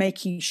be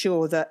making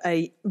sure that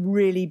a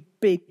really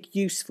big,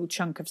 useful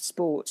chunk of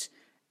sport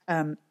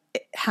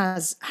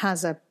has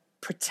a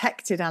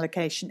protected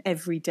allocation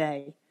every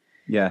day.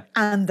 Yeah,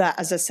 and that,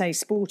 as I say,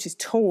 sport is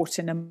taught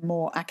in a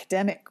more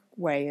academic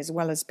way as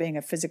well as being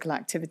a physical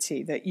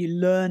activity. That you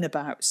learn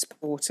about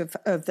sport,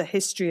 of the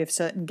history of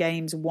certain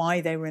games, why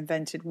they were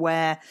invented,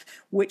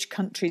 which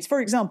countries.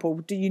 For example,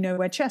 do you know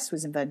where chess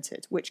was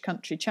invented? Which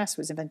country chess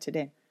was invented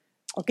in?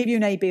 I'll give you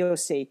an A, B, or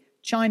C.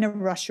 China,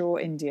 Russia, or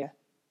India?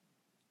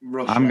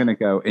 Russia. I'm going to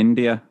go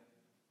India.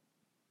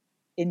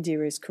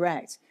 India is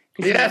correct.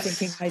 Because you were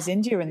thinking, why is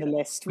India in the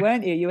list,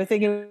 weren't you? You were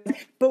thinking,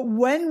 but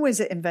when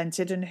was it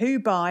invented and who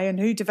by and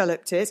who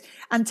developed it?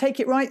 And take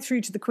it right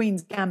through to the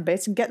Queen's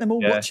Gambit and get them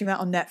all watching that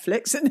on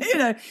Netflix and,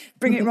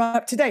 bring it right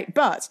up to date.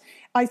 But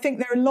I think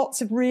there are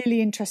lots of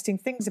really interesting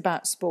things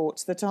about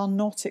sports that are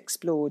not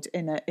explored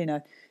in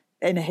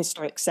a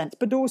historic sense,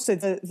 but also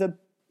the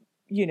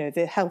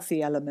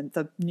healthy element,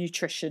 the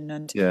nutrition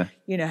and,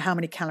 how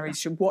many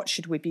calories, what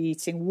should we be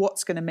eating?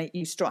 What's going to make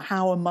you strong?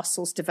 How are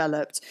muscles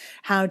developed?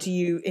 How do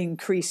you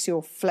increase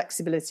your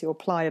flexibility or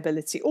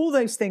pliability? All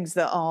those things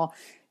that are,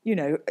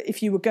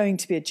 if you were going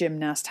to be a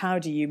gymnast, how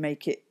do you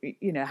make it,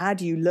 how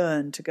do you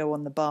learn to go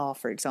on the bar,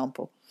 for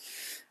example?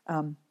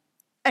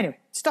 Anyway,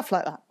 stuff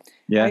like that.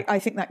 Yeah. I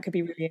think that could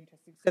be really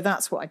interesting. So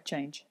that's what I'd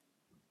change.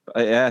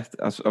 Yeah,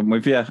 I'm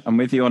with you. I'm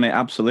with you on it,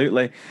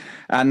 absolutely.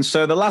 And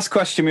so the last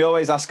question we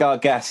always ask our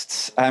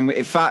guests, and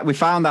in fact, we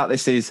found out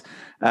this is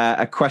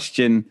a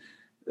question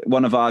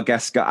one of our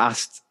guests got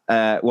asked,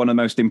 one of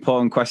the most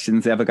important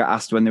questions they ever got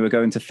asked when they were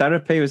going to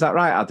therapy. Was that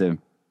right,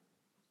 Adam?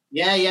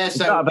 Yeah. It's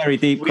not a very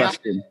deep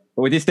question,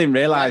 but we just didn't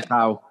realise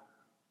how.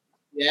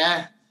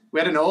 Yeah, we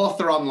had an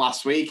author on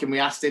last week and we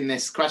asked him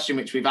this question,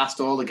 which we've asked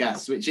all the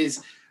guests, which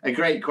is a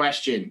great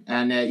question.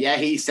 And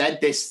he said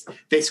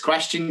this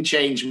question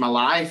changed my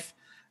life.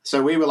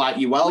 So we were like,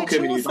 you're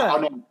welcome. And he was like,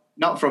 oh, no,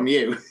 not from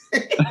you.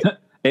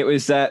 It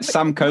was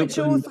Sam Copeland. Which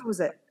author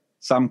was it?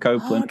 Sam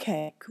Copeland. Oh,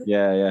 okay, cool.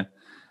 Yeah.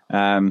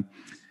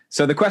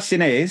 So the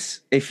question is,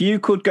 if you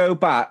could go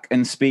back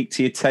and speak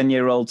to your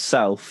 10-year-old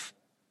self,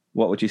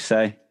 what would you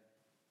say?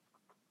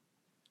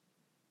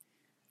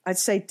 I'd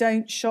say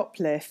don't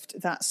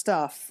shoplift that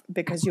stuff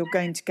because you're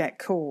going to get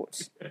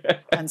caught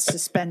and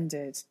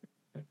suspended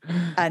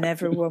and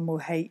everyone will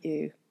hate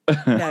you.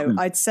 No,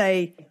 I'd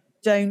say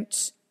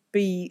don't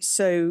be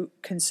so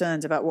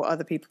concerned about what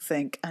other people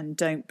think and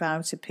don't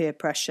bow to peer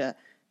pressure.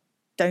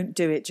 Don't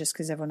do it just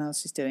because everyone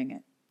else is doing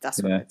it.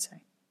 That's what I'd say.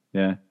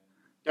 Yeah.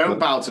 Don't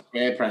bow to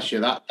peer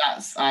pressure.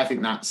 I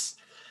think that's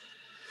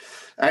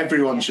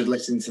everyone should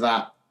listen to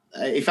that.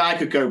 If I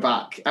could go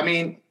back, I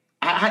mean,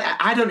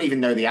 I don't even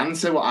know the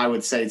answer. What I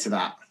would say to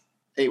that,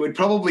 it would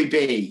probably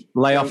be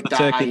lay off the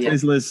turkey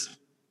Twizzlers.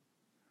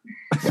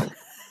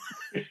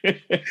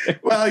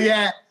 Well,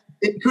 yeah,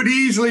 it could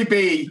easily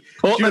be.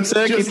 Put the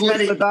turkey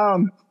Twizzler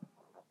down.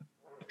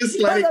 Just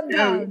let it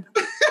go.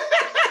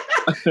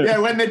 Yeah,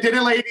 when the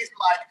dinner ladies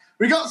are like,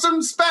 we got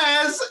some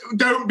spares,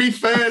 don't be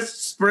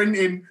first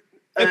sprinting.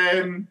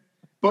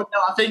 But no,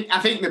 I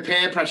think the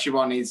peer pressure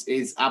one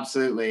is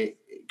absolutely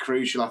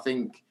crucial. I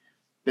think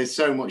there's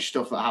so much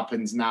stuff that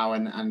happens now,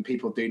 and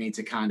people do need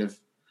to kind of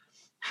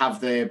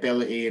have the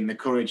ability and the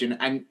courage,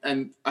 and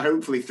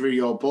hopefully through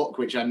your book,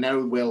 which I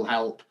know will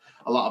help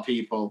a lot of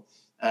people,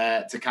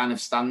 to kind of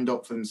stand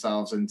up for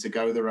themselves and to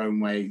go their own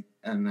way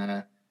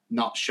and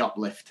not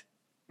shoplift.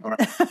 All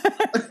right.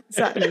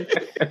 Exactly.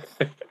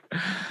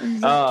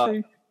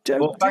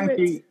 Well, thank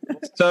you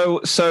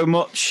so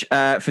much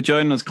for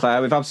joining us,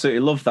 Claire. We've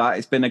absolutely loved that.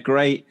 It's been a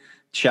great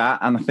chat,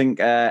 and I think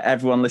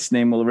everyone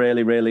listening will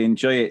really, really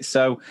enjoy it.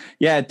 So,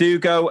 yeah, do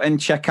go and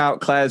check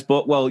out Claire's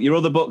book. Well, your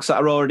other books that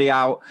are already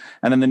out,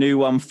 and then the new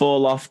one,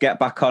 Fall Off, Get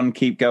Back On,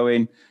 Keep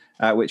Going,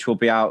 which will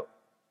be out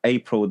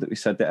April, that we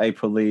said that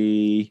April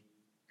the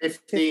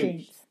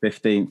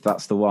 15th.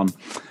 That's the one.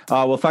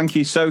 Well, thank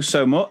you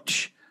so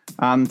much,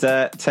 and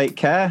take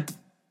care.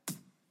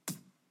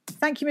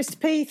 Thank you, Mr.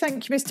 P.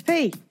 Thank you, Mr.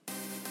 P.